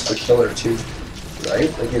space for Killer too,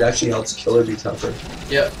 right? Like it actually helps Killer be tougher.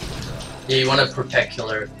 Yeah, you want to protect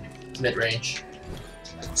Killer mid range.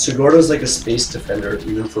 So Gordo's like a space defender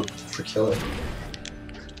even for Killer.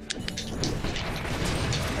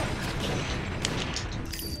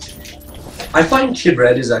 I find Kid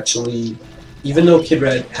Red is actually, even though Kid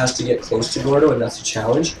Red has to get close to Gordo and that's a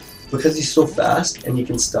challenge, because he's so fast and he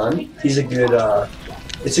can stun, he's a good,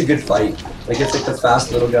 it's a good fight. Like it's like the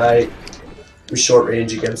fast little guy with short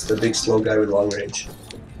range against the big slow guy with long range.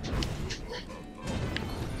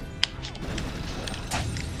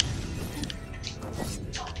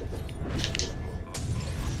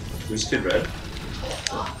 Who's Kid Red?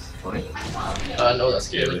 Tony? No, that's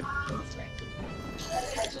Kaylee.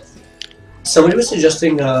 Somebody was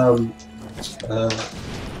suggesting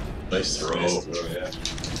Nice throw. Yeah.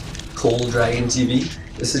 Cold Dragon TV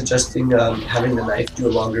is suggesting having the knife do a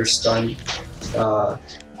longer stun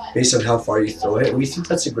based on how far you throw it. And we think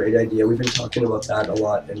that's a great idea. We've been talking about that a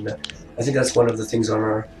lot, and I think that's one of the things on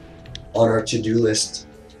our to-do list,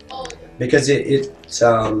 because if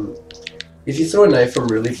you throw a knife from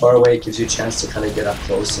really far away, it gives you a chance to kind of get up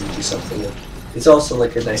close and do something. It's also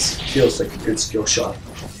like a nice, feels like a good skill shot.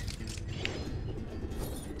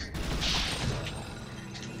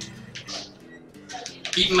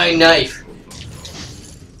 Eat my knife.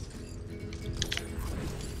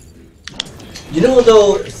 You know,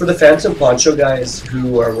 though, for the Phantom Poncho guys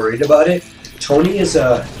who are worried about it, Tony's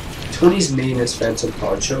main is Phantom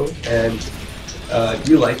Poncho, and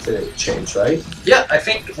you like the change, right? Yeah, I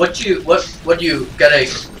think what you gotta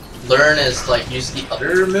learn is like use the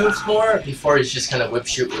other moves more before it's just kind of whip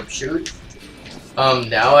shoot.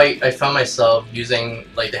 Now I found myself using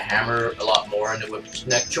like the hammer a lot more and the whip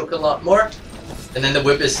neck choke a lot more, and then the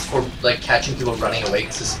whip is for like catching people running away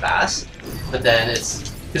because it's fast. But then it's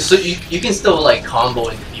so you can still like combo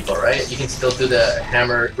into people, right? You can still do the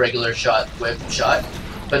hammer, regular shot, whip shot.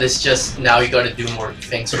 But it's just now you got to do more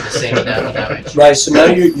things for the same damage. Right. So now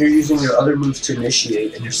you're using your other moves to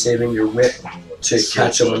initiate, and you're saving your whip to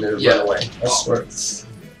catch them when they run away. That's smart.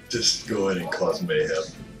 Just go in and cause mayhem.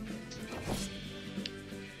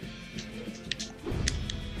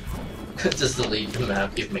 Just delete the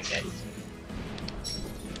map, give mechanics.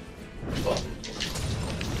 Well.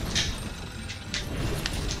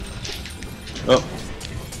 Oh,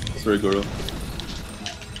 sorry, Gordo.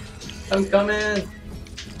 I'm coming.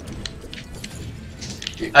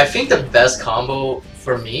 I think the best combo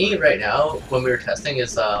for me right now when we were testing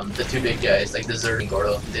is the two big guys like Desert and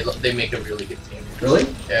Gordo. They make a really good team. Really?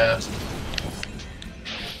 Yeah.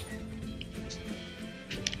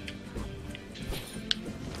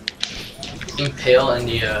 Impale and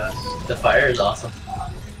the fire is awesome.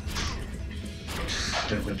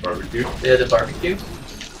 And barbecue? Yeah, the barbecue.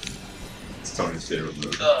 It's Tony's favorite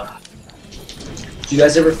move. Do you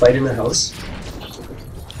guys ever fight in the house?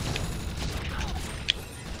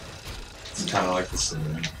 It's kind of like the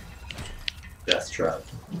saloon. Death trap.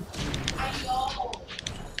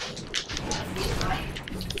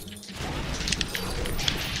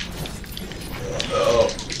 Oh.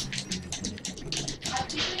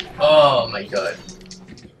 Oh my god.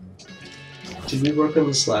 Did we work on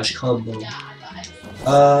the slash combo?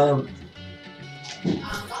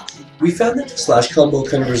 We found that the slash combo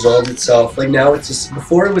kind of resolved itself. Like now it's just,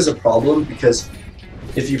 before it was a problem because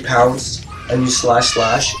if you pounce and you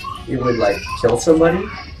slash, it would like kill somebody.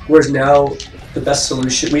 Whereas now the best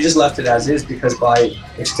solution, we just left it as is because by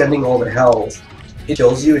extending all the health, it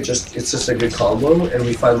kills you. It's just a good combo, and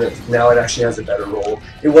we find that now it actually has a better role.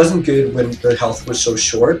 It wasn't good when the health was so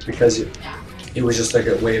short because it was just like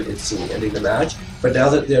a way of instantly ending the match. But now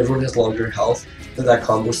that everyone has longer health, that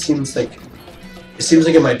combo seems like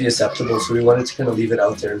it might be acceptable. So we wanted to kind of leave it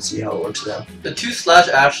out there and see how it works now. The 2/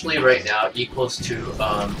 actually right now equals to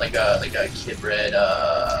like a Kid Red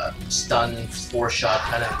stun 4-shot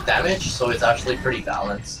kind of damage, so it's actually pretty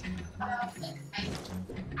balanced.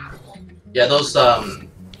 Yeah, those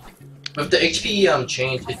with the HP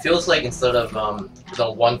change, it feels like instead of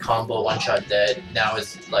the 1 combo 1-shot dead, now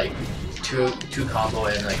it's like two combo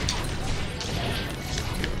and like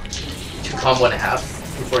 2 combo and a half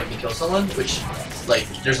before you can kill someone, which like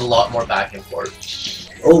there's a lot more back and forth.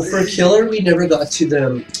 Oh, for killer, we never got to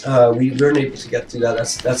them. We weren't able to get to that.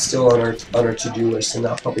 That's still on our to-do list, and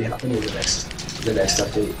that'll probably happen in the next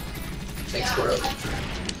update. Thanks, Gordo.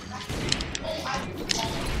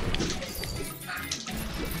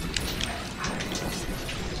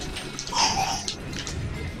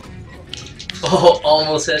 Oh,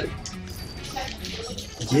 almost hit.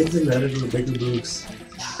 Give them out of the bigger moves.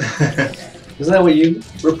 Isn't that what you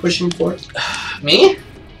were pushing for? Me?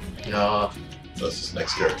 No. That's his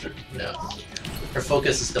next character. No. Her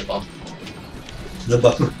focus is the bump. The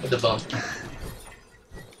button. The bump.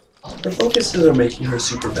 Her focuses are making her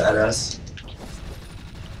super badass.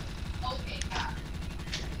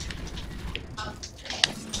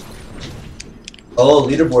 Oh,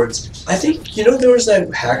 leaderboards. I think, you know, there was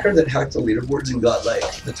that hacker that hacked the leaderboards and got,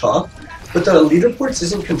 like, the top. But the leaderboards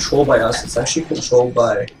isn't controlled by us, it's actually controlled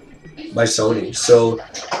by by Sony. So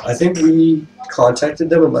I think we contacted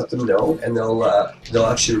them and let them know, and they'll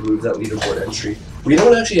actually remove that leaderboard entry. We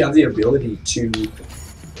don't actually have the ability to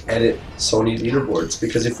edit Sony leaderboards,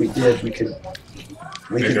 because if we did, we could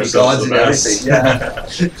be gods and everything. Yeah.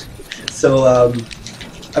 So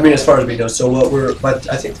I mean, as far as we know. So but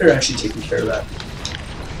I think they're actually taking care of that.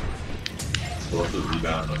 We'll have to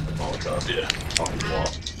rebound on the Molotov, yeah, off the wall.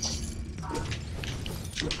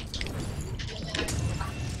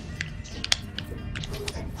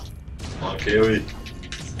 Come on, Kaylee,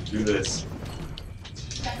 do this.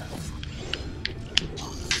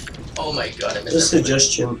 Oh my god, I missed A that.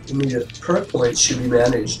 suggestion: the perk points should be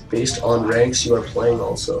managed based on ranks you are playing.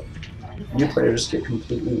 Also, new players get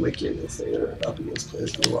completely wicked if they are up against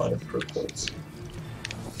players with a lot of perk points.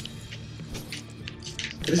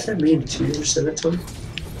 What does that mean? 2% of time?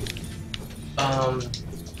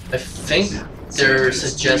 I think they're It's too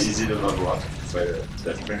suggesting. easy to level up and fight a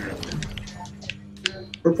Death Bringer.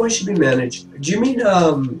 Perk points should be managed. Do you mean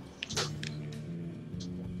Yeah,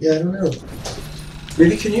 I don't know.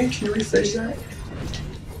 Maybe can you rephrase that?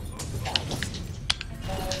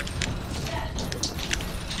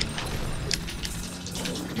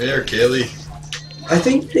 There, Kaylee. I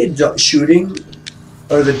think the shooting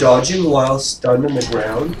or the dodging while stunned on the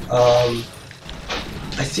ground.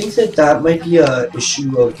 I think that might be a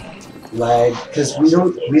issue of lag, because we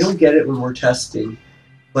don't get it when we're testing,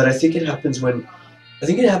 but I think it happens when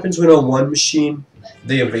on one machine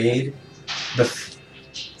they evade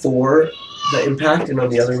before the impact, and on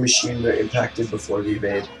the other machine they're impacted before the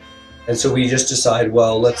evade, and so we just decide,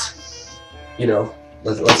 well, let's give them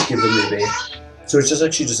the evade. So it's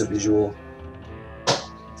actually just a visual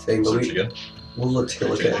thing, but Search again. we'll take a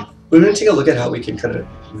look at it. We're going to take a look at how we can kind of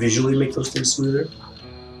visually make those things smoother.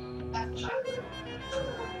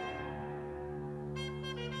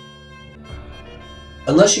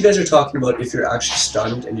 Unless you guys are talking about if you're actually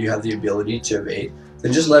stunned and you have the ability to evade,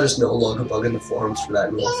 then just let us know, log a bug in the forums for that,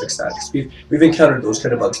 and we'll fix that. Because we've encountered those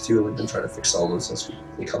kind of bugs too, and we've been trying to fix all those as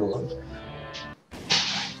we come along.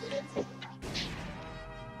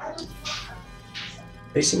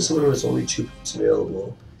 Facing someone who has only 2 points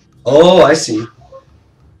available. Oh, I see.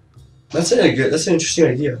 That's an interesting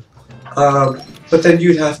idea. But then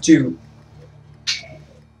we'd have to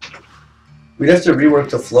rework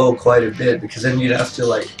the flow quite a bit, because then you'd have to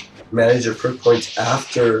like manage your perk points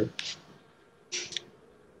after.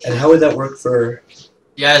 And how would that work for?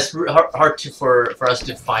 Yeah, it's hard for us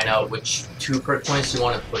to find out which 2 perk points you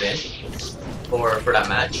want to put in for that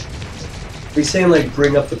match. We're saying like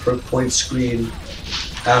bring up the perk point screen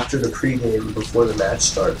after the pregame before the match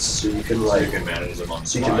starts, so you can like You can manage them on the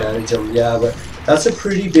so you can fly. manage them. Yeah, but that's a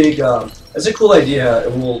pretty big. That's a cool idea,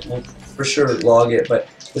 and we'll for sure log it. But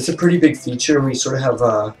it's a pretty big feature, and we sort of have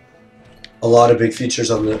a lot of big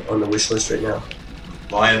features on the wish list right now.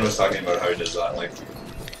 Lion was talking about how he does that, like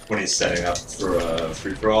when he's setting up for a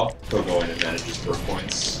free-for-all, he'll go in and manage his perk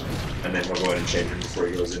points, and then he'll go in and change them before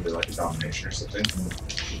he goes into like a domination or something.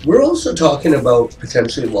 We're also talking about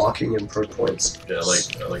potentially locking in perk points. Yeah,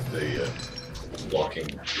 I like the locking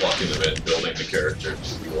them in, building the character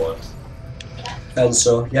you want. And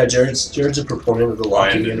so, yeah, Jared's a proponent of the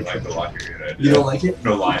Lion locking in. didn't like the locking in idea. You don't like it?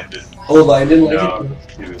 No, Lion didn't. Oh, Lion didn't like No,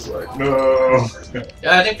 it? he was like, no.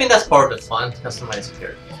 Yeah, I think that's part of the fun, customizing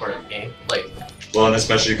character for the game. Like, Well, and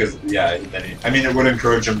especially because, yeah, then it would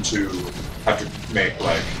encourage him to have to make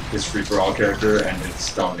like his free-for-all character and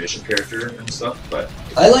his domination character and stuff. But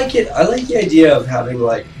I like it. I like the idea of having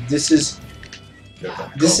like this is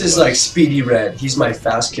like Speedy Red. He's my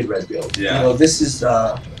Fast Kid Red build. Yeah. You know, this is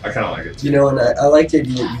I kind of like it too. you know, and I like the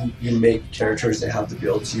idea that you make characters that have the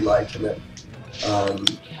builds you like, and then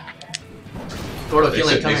Gordo Makes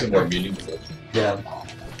feeling it coming. more meaningful. yeah.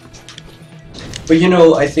 But you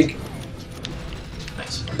know, I think.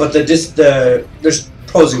 Nice. But there's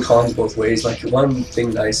pros and cons both ways. Like one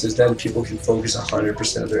thing nice is then people can focus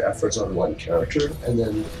 100% of their efforts on one character, and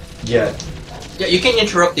then Yeah, you can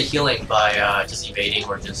interrupt the healing by just evading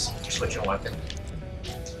or just switching weapon.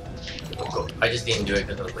 I just didn't do it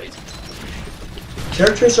because I was lazy.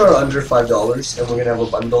 characters are under $5, and we're gonna have a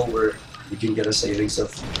bundle where you can get a savings of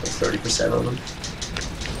 30% on them.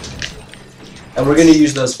 And we're gonna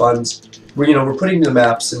use those funds. We're putting the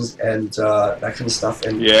maps and that kind of stuff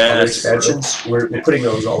and other Yes. expansions. We're putting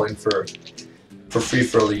those all in for free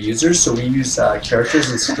for all the users. So we use characters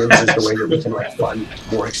and skins as the way that we can like fund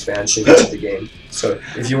more expansion into the game. So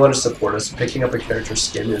if you want to support us, picking up a character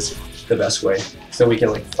skin is the best way. So we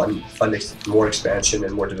can like fund more expansion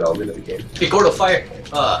and more development of the game. Okay, Gordo, fire!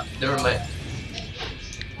 Never mind.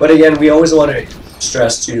 But again, we always want to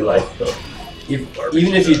stress too, like,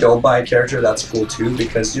 even if you don't buy a character, that's cool too,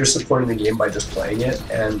 because you're supporting the game by just playing it.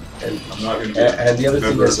 And I'm not going and the other thing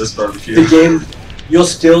member of is this barbecue. the game. You'll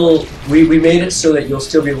still we made it so that you'll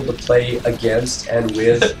still be able to play against and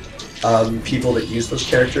with people that use those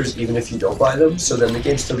characters, even if you don't buy them. So then the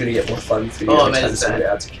game's still gonna get more fun for you every time somebody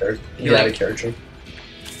adds a character. You add a character.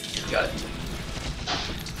 Got it.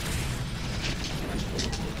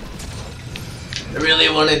 I really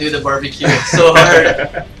want to do the barbecue. It's so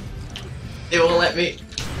hard. They won't let me.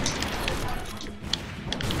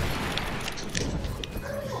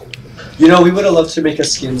 You know, we would have loved to make a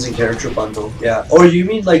skins and character bundle. Yeah. Or you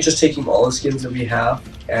mean like just taking all the skins that we have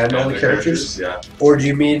and all the characters? Yeah. Or do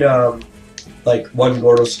you mean like one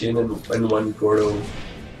Gordo skin and one Gordo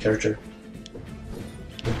character?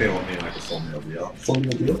 I think they want me like a full meal deal. Full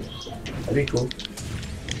meal deal? That'd be cool.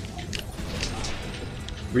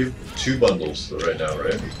 We have 2 bundles right now,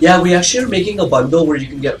 right? Yeah, we actually are making a bundle where you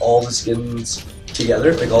can get all the skins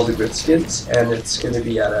together, like all the grid skins, and it's going to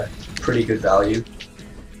be at a pretty good value.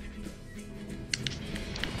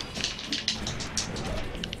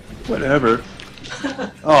 Whatever.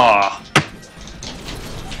 Aw.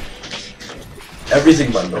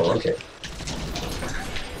 Everything bundle, okay.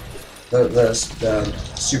 The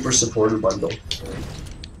super supporter bundle.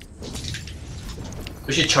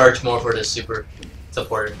 We should charge more for the super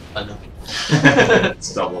supporter bundle.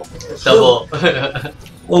 It's double. Double.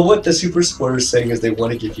 Well, what the super supporter is saying is they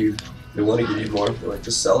want to give you more. They're like,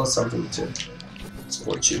 just sell us something to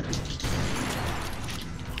support you.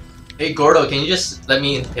 Hey Gordo, can you just let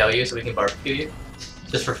me impale you so we can barbecue you?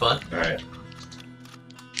 Just for fun? Alright.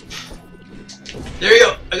 There you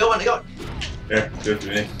go! I got one, I got one! Here, do it to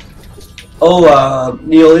me. Oh,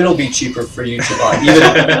 Neil, it'll be cheaper for you to buy.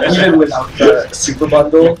 Even without the super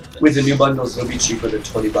bundle, with the new bundles, it'll be cheaper than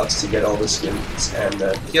 $20 to get all the skins and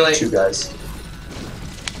the 2 guys.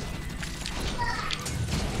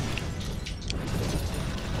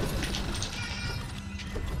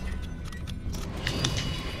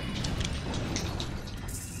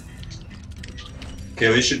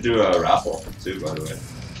 Okay, we should do a raffle too, by the way.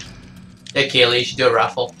 Hey Kaylee, you should do a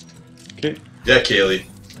raffle. Okay. Yeah, Kaylee.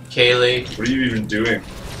 Kaylee. What are you even doing?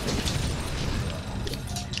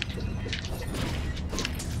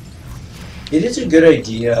 It is a good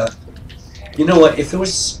idea. You know what? If it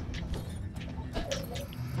was...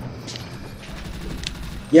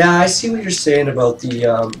 Yeah, I see what you're saying about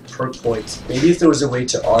the perk points. Maybe if there was a way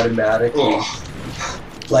to automatically...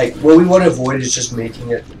 Like, what we want to avoid is just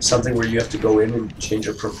making it something where you have to go in and change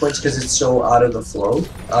your perk points because it's so out of the flow.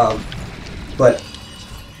 But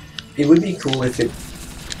it would be cool if it...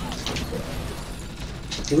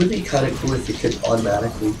 It would be kind of cool if it could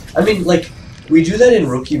automatically... I mean, like, we do that in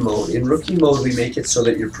rookie mode. In rookie mode, we make it so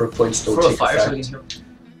that your perk points don't take effect.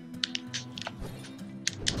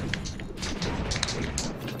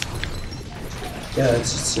 Yeah,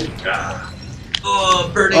 it's just sick. Oh,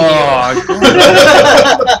 burning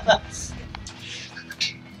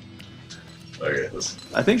Okay, listen.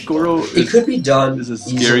 I think Gordo It could be done is a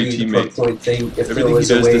scary easily, the teammate. perk point thing, if there Everything he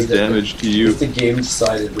was a does way does that damage to you. if the game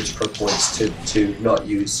decided which perk points to not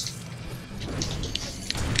use.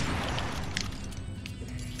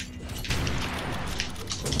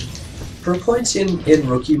 Perk points in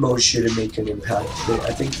rookie mode shouldn't make an impact.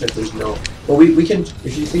 I think that there's no... Well, we can...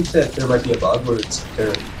 If you think that there might be a bug where it's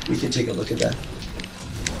there, we can take a look at that.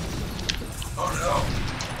 Oh no.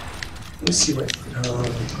 Let's see what...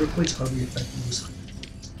 perk points how we affect use.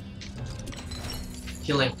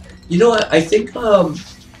 Healing. You know what? I think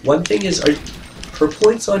one thing is perk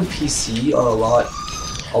points on PC are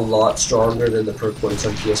a lot stronger than the perk points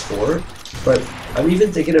on PS4. But I'm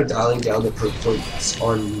even thinking of dialing down the perk points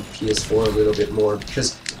on PS4 a little bit more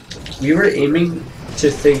because we were aiming to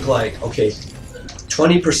think like, okay,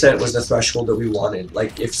 20% was the threshold that we wanted.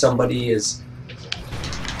 Like if somebody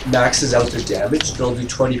maxes out their damage, they'll do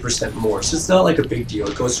 20% more. So it's not like a big deal.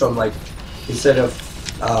 It goes from like instead of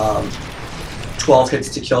 12 hits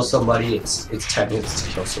to kill somebody, it's 10 hits to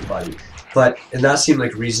kill somebody. And that seemed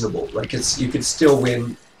like reasonable. Like you could still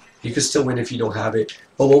win. You could still win if you don't have it.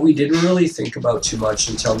 But what we didn't really think about too much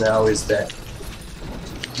until now is that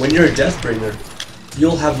when you're a Deathbringer,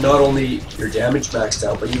 you'll have not only your damage maxed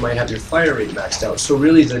out, but you might have your fire rate maxed out. So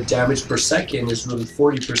really the damage per second is really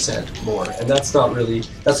 40% more. And that's not really,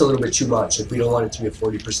 that's a little bit too much. Like we don't want it to be a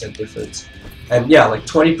 40% difference. And yeah, like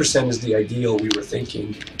 20% is the ideal we were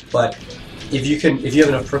thinking. But if you have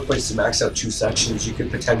enough perk points to max out 2 sections, you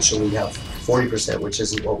could potentially have 40%, which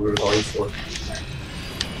isn't what we were going for.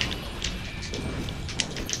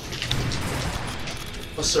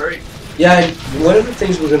 Oh, sorry. Yeah, and one of the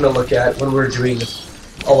things we're going to look at when we're doing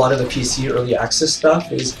a lot of the PC early access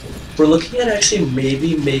stuff is we're looking at actually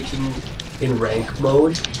maybe making in rank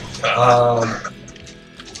mode.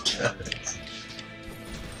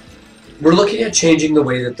 We're looking at changing the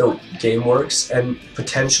way that the game works and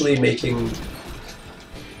potentially making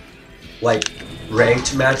like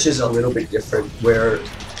ranked matches a little bit different, where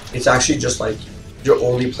it's actually just like you're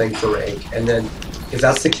only playing for rank, and then if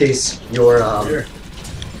that's the case,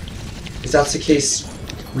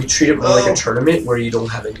 we treat it more like a tournament where you don't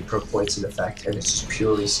have any pro points in effect, and it's just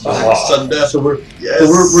purely skill. Sudden death. So we're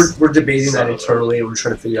debating that internally, and we're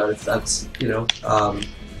trying to figure out if that's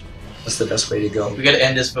that's the best way to go. We gotta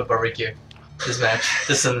end this with barbecue. This match,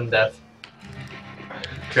 this sudden death.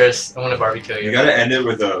 Chris, I want to barbecue you. You gotta end it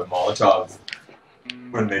with a Molotov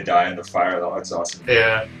when they die in the fire. Though it's awesome.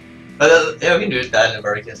 Yeah. But yeah, we can do that in the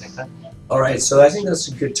barbecue same time. All right, so I think that's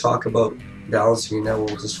a good talk about balancing. Now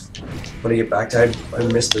we'll just want to get back to. I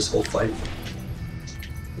missed this whole fight.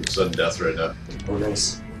 Sudden death right now. Oh,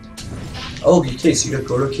 nice. Oh, okay, so you got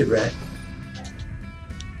Gordo Kid Red.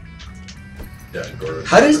 Yeah, Gordo.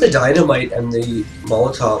 How does the dynamite and the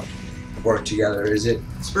Molotov work together? Is it?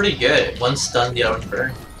 It's pretty good. One stun, the other one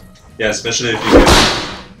burn. Yeah, especially if you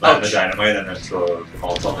can land the dynamite and then throw the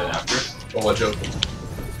Molotov in after. Oh, watch out.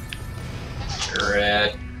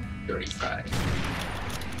 Red 35.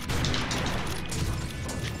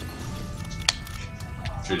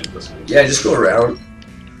 Treated this one. Yeah, just go around.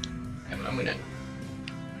 I'm gonna.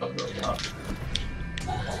 Oh, go top.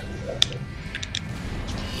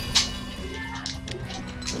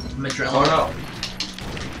 Oh no!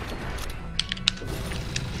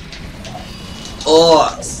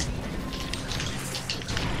 Oh,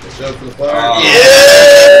 Watch out for the fire.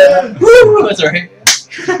 Yeah! Woo! That's alright.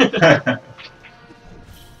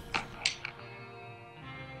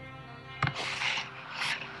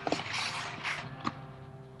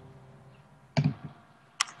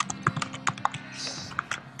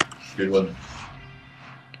 Good one.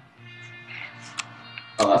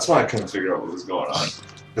 Oh, that's why I couldn't figure out what was going on.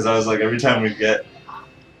 Because I was like, every time we get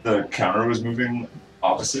the counter was moving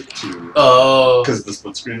opposite to. Oh. Because the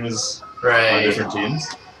split screen was Right. on different teams.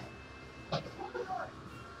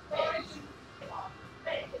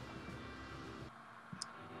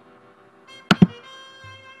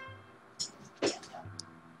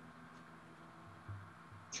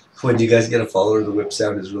 when you guys get a follower, the whip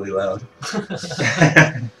sound is really loud.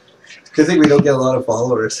 Good thing we don't get a lot of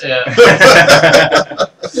followers. Yeah.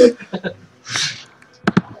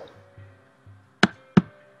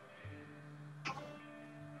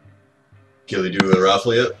 Can they do a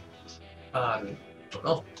raffle yet? Don't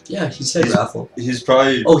know. Yeah, he said raffle. He's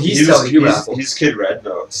probably. Oh, he's telling you raffle. He's Kid Red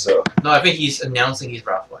though, so No, I think he's announcing he's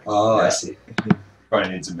raffling. Oh, Yeah. I see.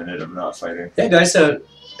 probably needs a minute of not fighting. Yeah, guys, and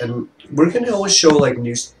we're gonna always show like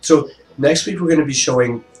news. So next week we're gonna be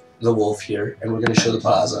showing the wolf here, and we're gonna show the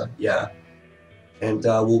plaza. Yeah, and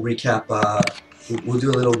we'll recap. We'll do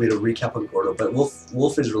a little bit of recap on Gordo, but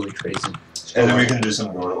Wolf is really crazy. And then we can do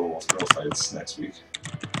some Gordo Wolf Girl fights next week.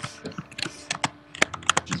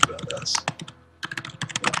 She's badass.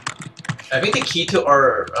 I think the key to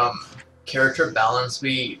our character balance,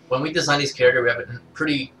 when we design these characters, we have a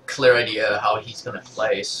pretty clear idea how he's gonna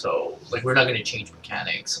play. So like we're not gonna change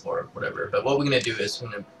mechanics or whatever. But what we're gonna do is we're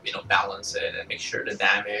gonna balance it and make sure the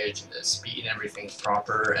damage, the speed, and everything's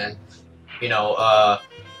proper, and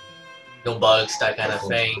no bugs, that kind of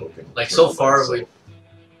thing. Like so far,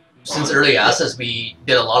 since early access, we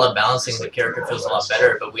did a lot of balancing. The character feels a lot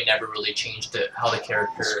better, but we never really changed how the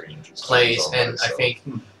character plays. And I think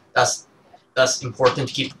that's important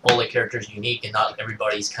to keep all the characters unique and not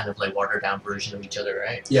everybody's kind of like watered down version of each other,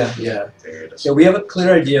 right? Yeah. Yeah, we have a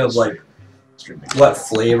clear idea of like what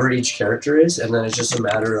flavor each character is, and then it's just a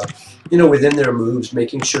matter of within their moves,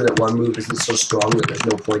 making sure that one move isn't so strong that there's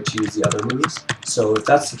no point to use the other moves. So if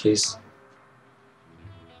that's the case,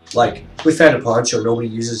 like with Phantom Poncho, nobody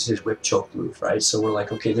uses his whip choke move, right? So we're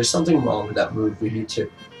like, okay, there's something wrong with that move. We need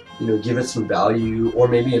to, give it some value, or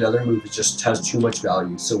maybe another move just has too much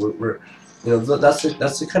value. So we're that's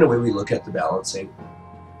the kind of way we look at the balancing.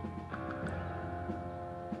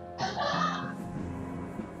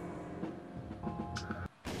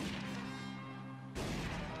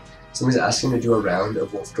 Somebody's asking to do a round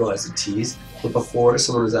of Wolf Girl as a tease, but before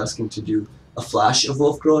someone was asking to do a flash of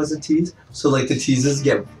Wolf Girl as a tease. So like the teases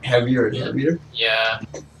get heavier and heavier. Yeah.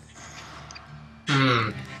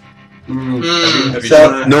 Have you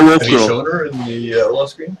So, No Wolf have you Girl. shown her in the off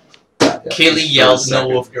screen? Kaylee yelled, "No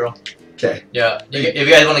wolf girl." Okay. Yeah. If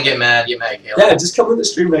you guys want to get mad, Kaylee. Yeah, just come on the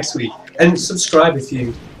stream next week and subscribe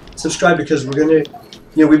because we're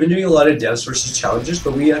we've been doing a lot of devs versus challenges,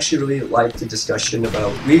 but we actually really like the discussion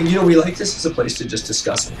about we like this as a place to just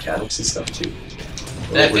discuss mechanics and stuff too.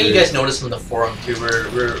 And I think you guys noticed from the forum too,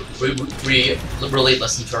 we really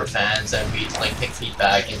listen to our fans and we like take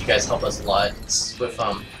feedback, and you guys help us a lot with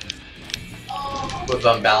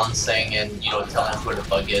balancing and telling us where the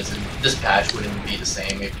bug is. And this patch wouldn't be the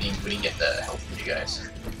same if we didn't get the help from you guys.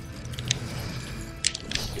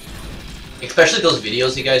 Especially those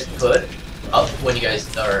videos you guys put up when you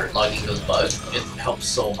guys are logging those bugs, it helps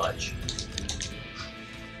so much.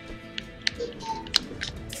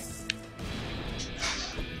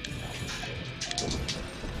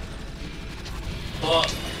 Oh.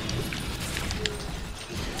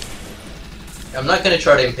 I'm not gonna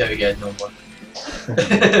try to impale you guys no more.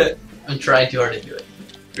 I'm trying too hard to do it.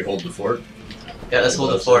 We hold the fort. Yeah, let's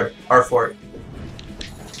hold the fort. Our fort.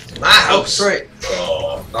 My house! Right.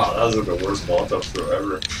 Oh, Oh, that was like the worst Molotov throw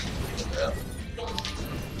ever. yeah.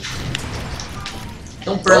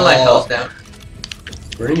 Don't burn my house down.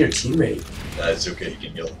 Burning your teammate. That's okay, you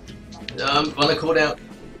can heal. On the cooldown.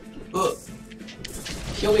 Ugh.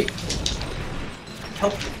 Kill me.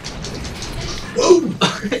 Help. Boom!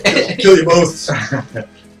 Kill you both!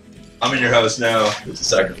 I'm in your house now. It's a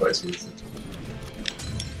sacrifice with it.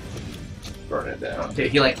 Burn it down. Okay,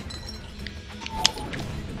 healing.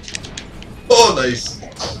 Oh, nice!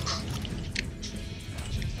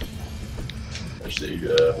 Actually,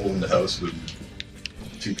 holding the house with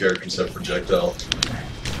 2 characters have projectile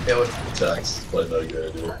Yeah, what? attacks is probably not a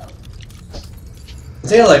good idea. The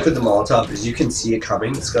thing I like with the Molotov is you can see it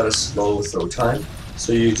coming. It's got a slow throw time,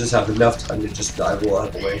 so you just have enough time to just dive well out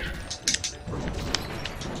of the way.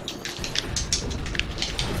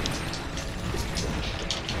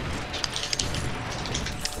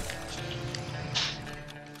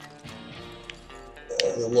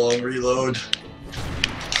 Oh, the long reload.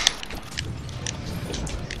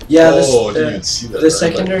 Yeah, Oh, I didn't even see that. the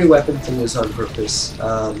secondary weapon thing was on purpose.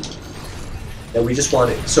 And we just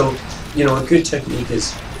wanted. So, a good technique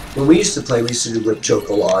is when we used to play, we used to do whip choke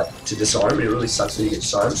a lot to disarm, and it really sucks when you get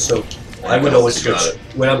disarmed. So I would always switch.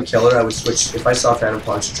 When I'm killer, I would switch. If I saw Phantom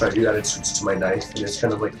Punch to try to do that, I'd switch to my knife, and it's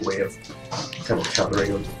kind of like a way of kind of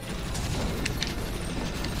countering them.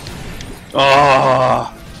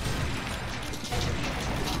 Oh,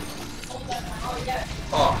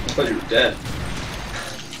 Oh, I thought you were dead.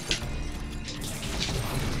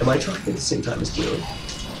 Am I talking at the same time as Galen?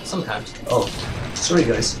 Sometimes. Oh, sorry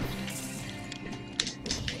guys.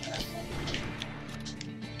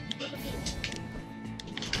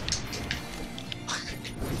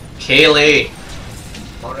 Kaylee!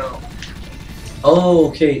 Oh no. Oh,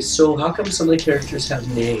 okay. So how come some of the characters have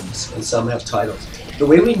names and some have titles? The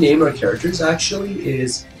way we name our characters actually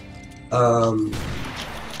is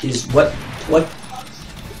what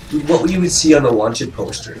you would see on the wanted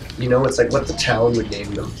poster. It's like what the town would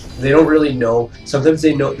name them. They don't really know. Sometimes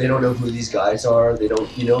they don't know who these guys are. They don't.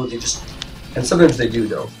 They just. And sometimes they do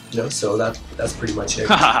know. So that's pretty much it.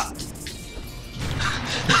 haha.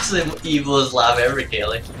 That's the evilest laugh ever,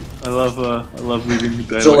 Kaylee. I love leaving the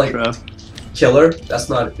guy So, in like- trap. Killer. That's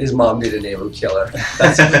not his mom didn't name him Killer.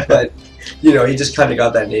 That's but he just kind of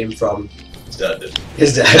got that name from His dad did.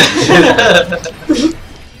 his dad.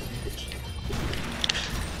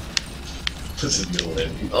 This is middle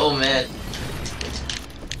name. Oh man.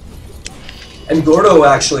 And Gordo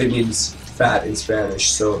actually means fat in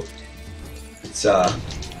Spanish, so it's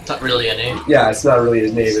It's not really a name. yeah, it's not really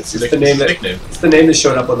his name. It's the name that nickname. it's the name that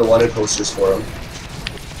showed up on the wanted posters for him.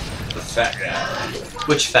 The fat guy.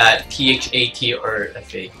 Which fat? P-H-A-T or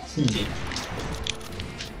F-A-T?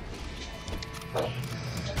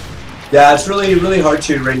 Yeah, it's really hard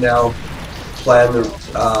to right now plan the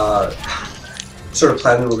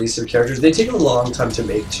plan the release of characters. They take a long time to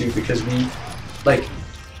make too because we I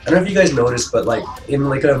don't know if you guys noticed, but in a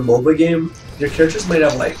MOBA game, your characters might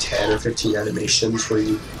have 10 or 15 animations where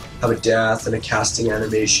you have a death and a casting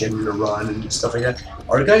animation and a run and stuff like that.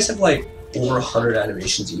 Our guys have over 100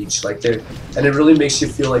 animations each. And it really makes you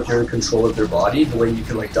feel like you're in control of their body, the way you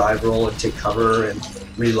can dive roll and take cover and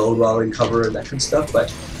reload while in cover and that kind of stuff.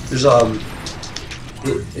 But there's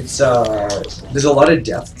there's a lot of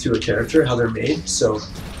depth to a character, how they're made. So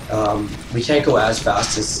we can't go as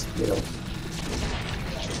fast as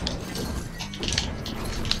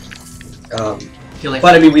Healing.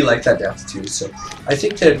 but I mean, we like that depth too. So I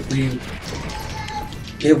think that we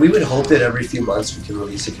would hope that every few months we can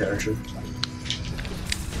release a character.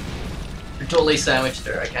 You're totally sandwiched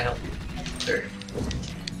there. I can't help you. There.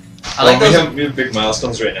 I Well, like we those. have big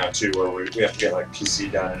milestones right now too, where we have to get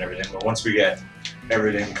PC done and everything. But once we get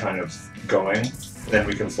everything kind of going, then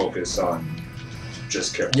we can focus on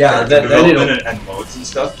just care. Yeah, character then it'll- development and modes and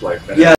stuff like that. Yeah,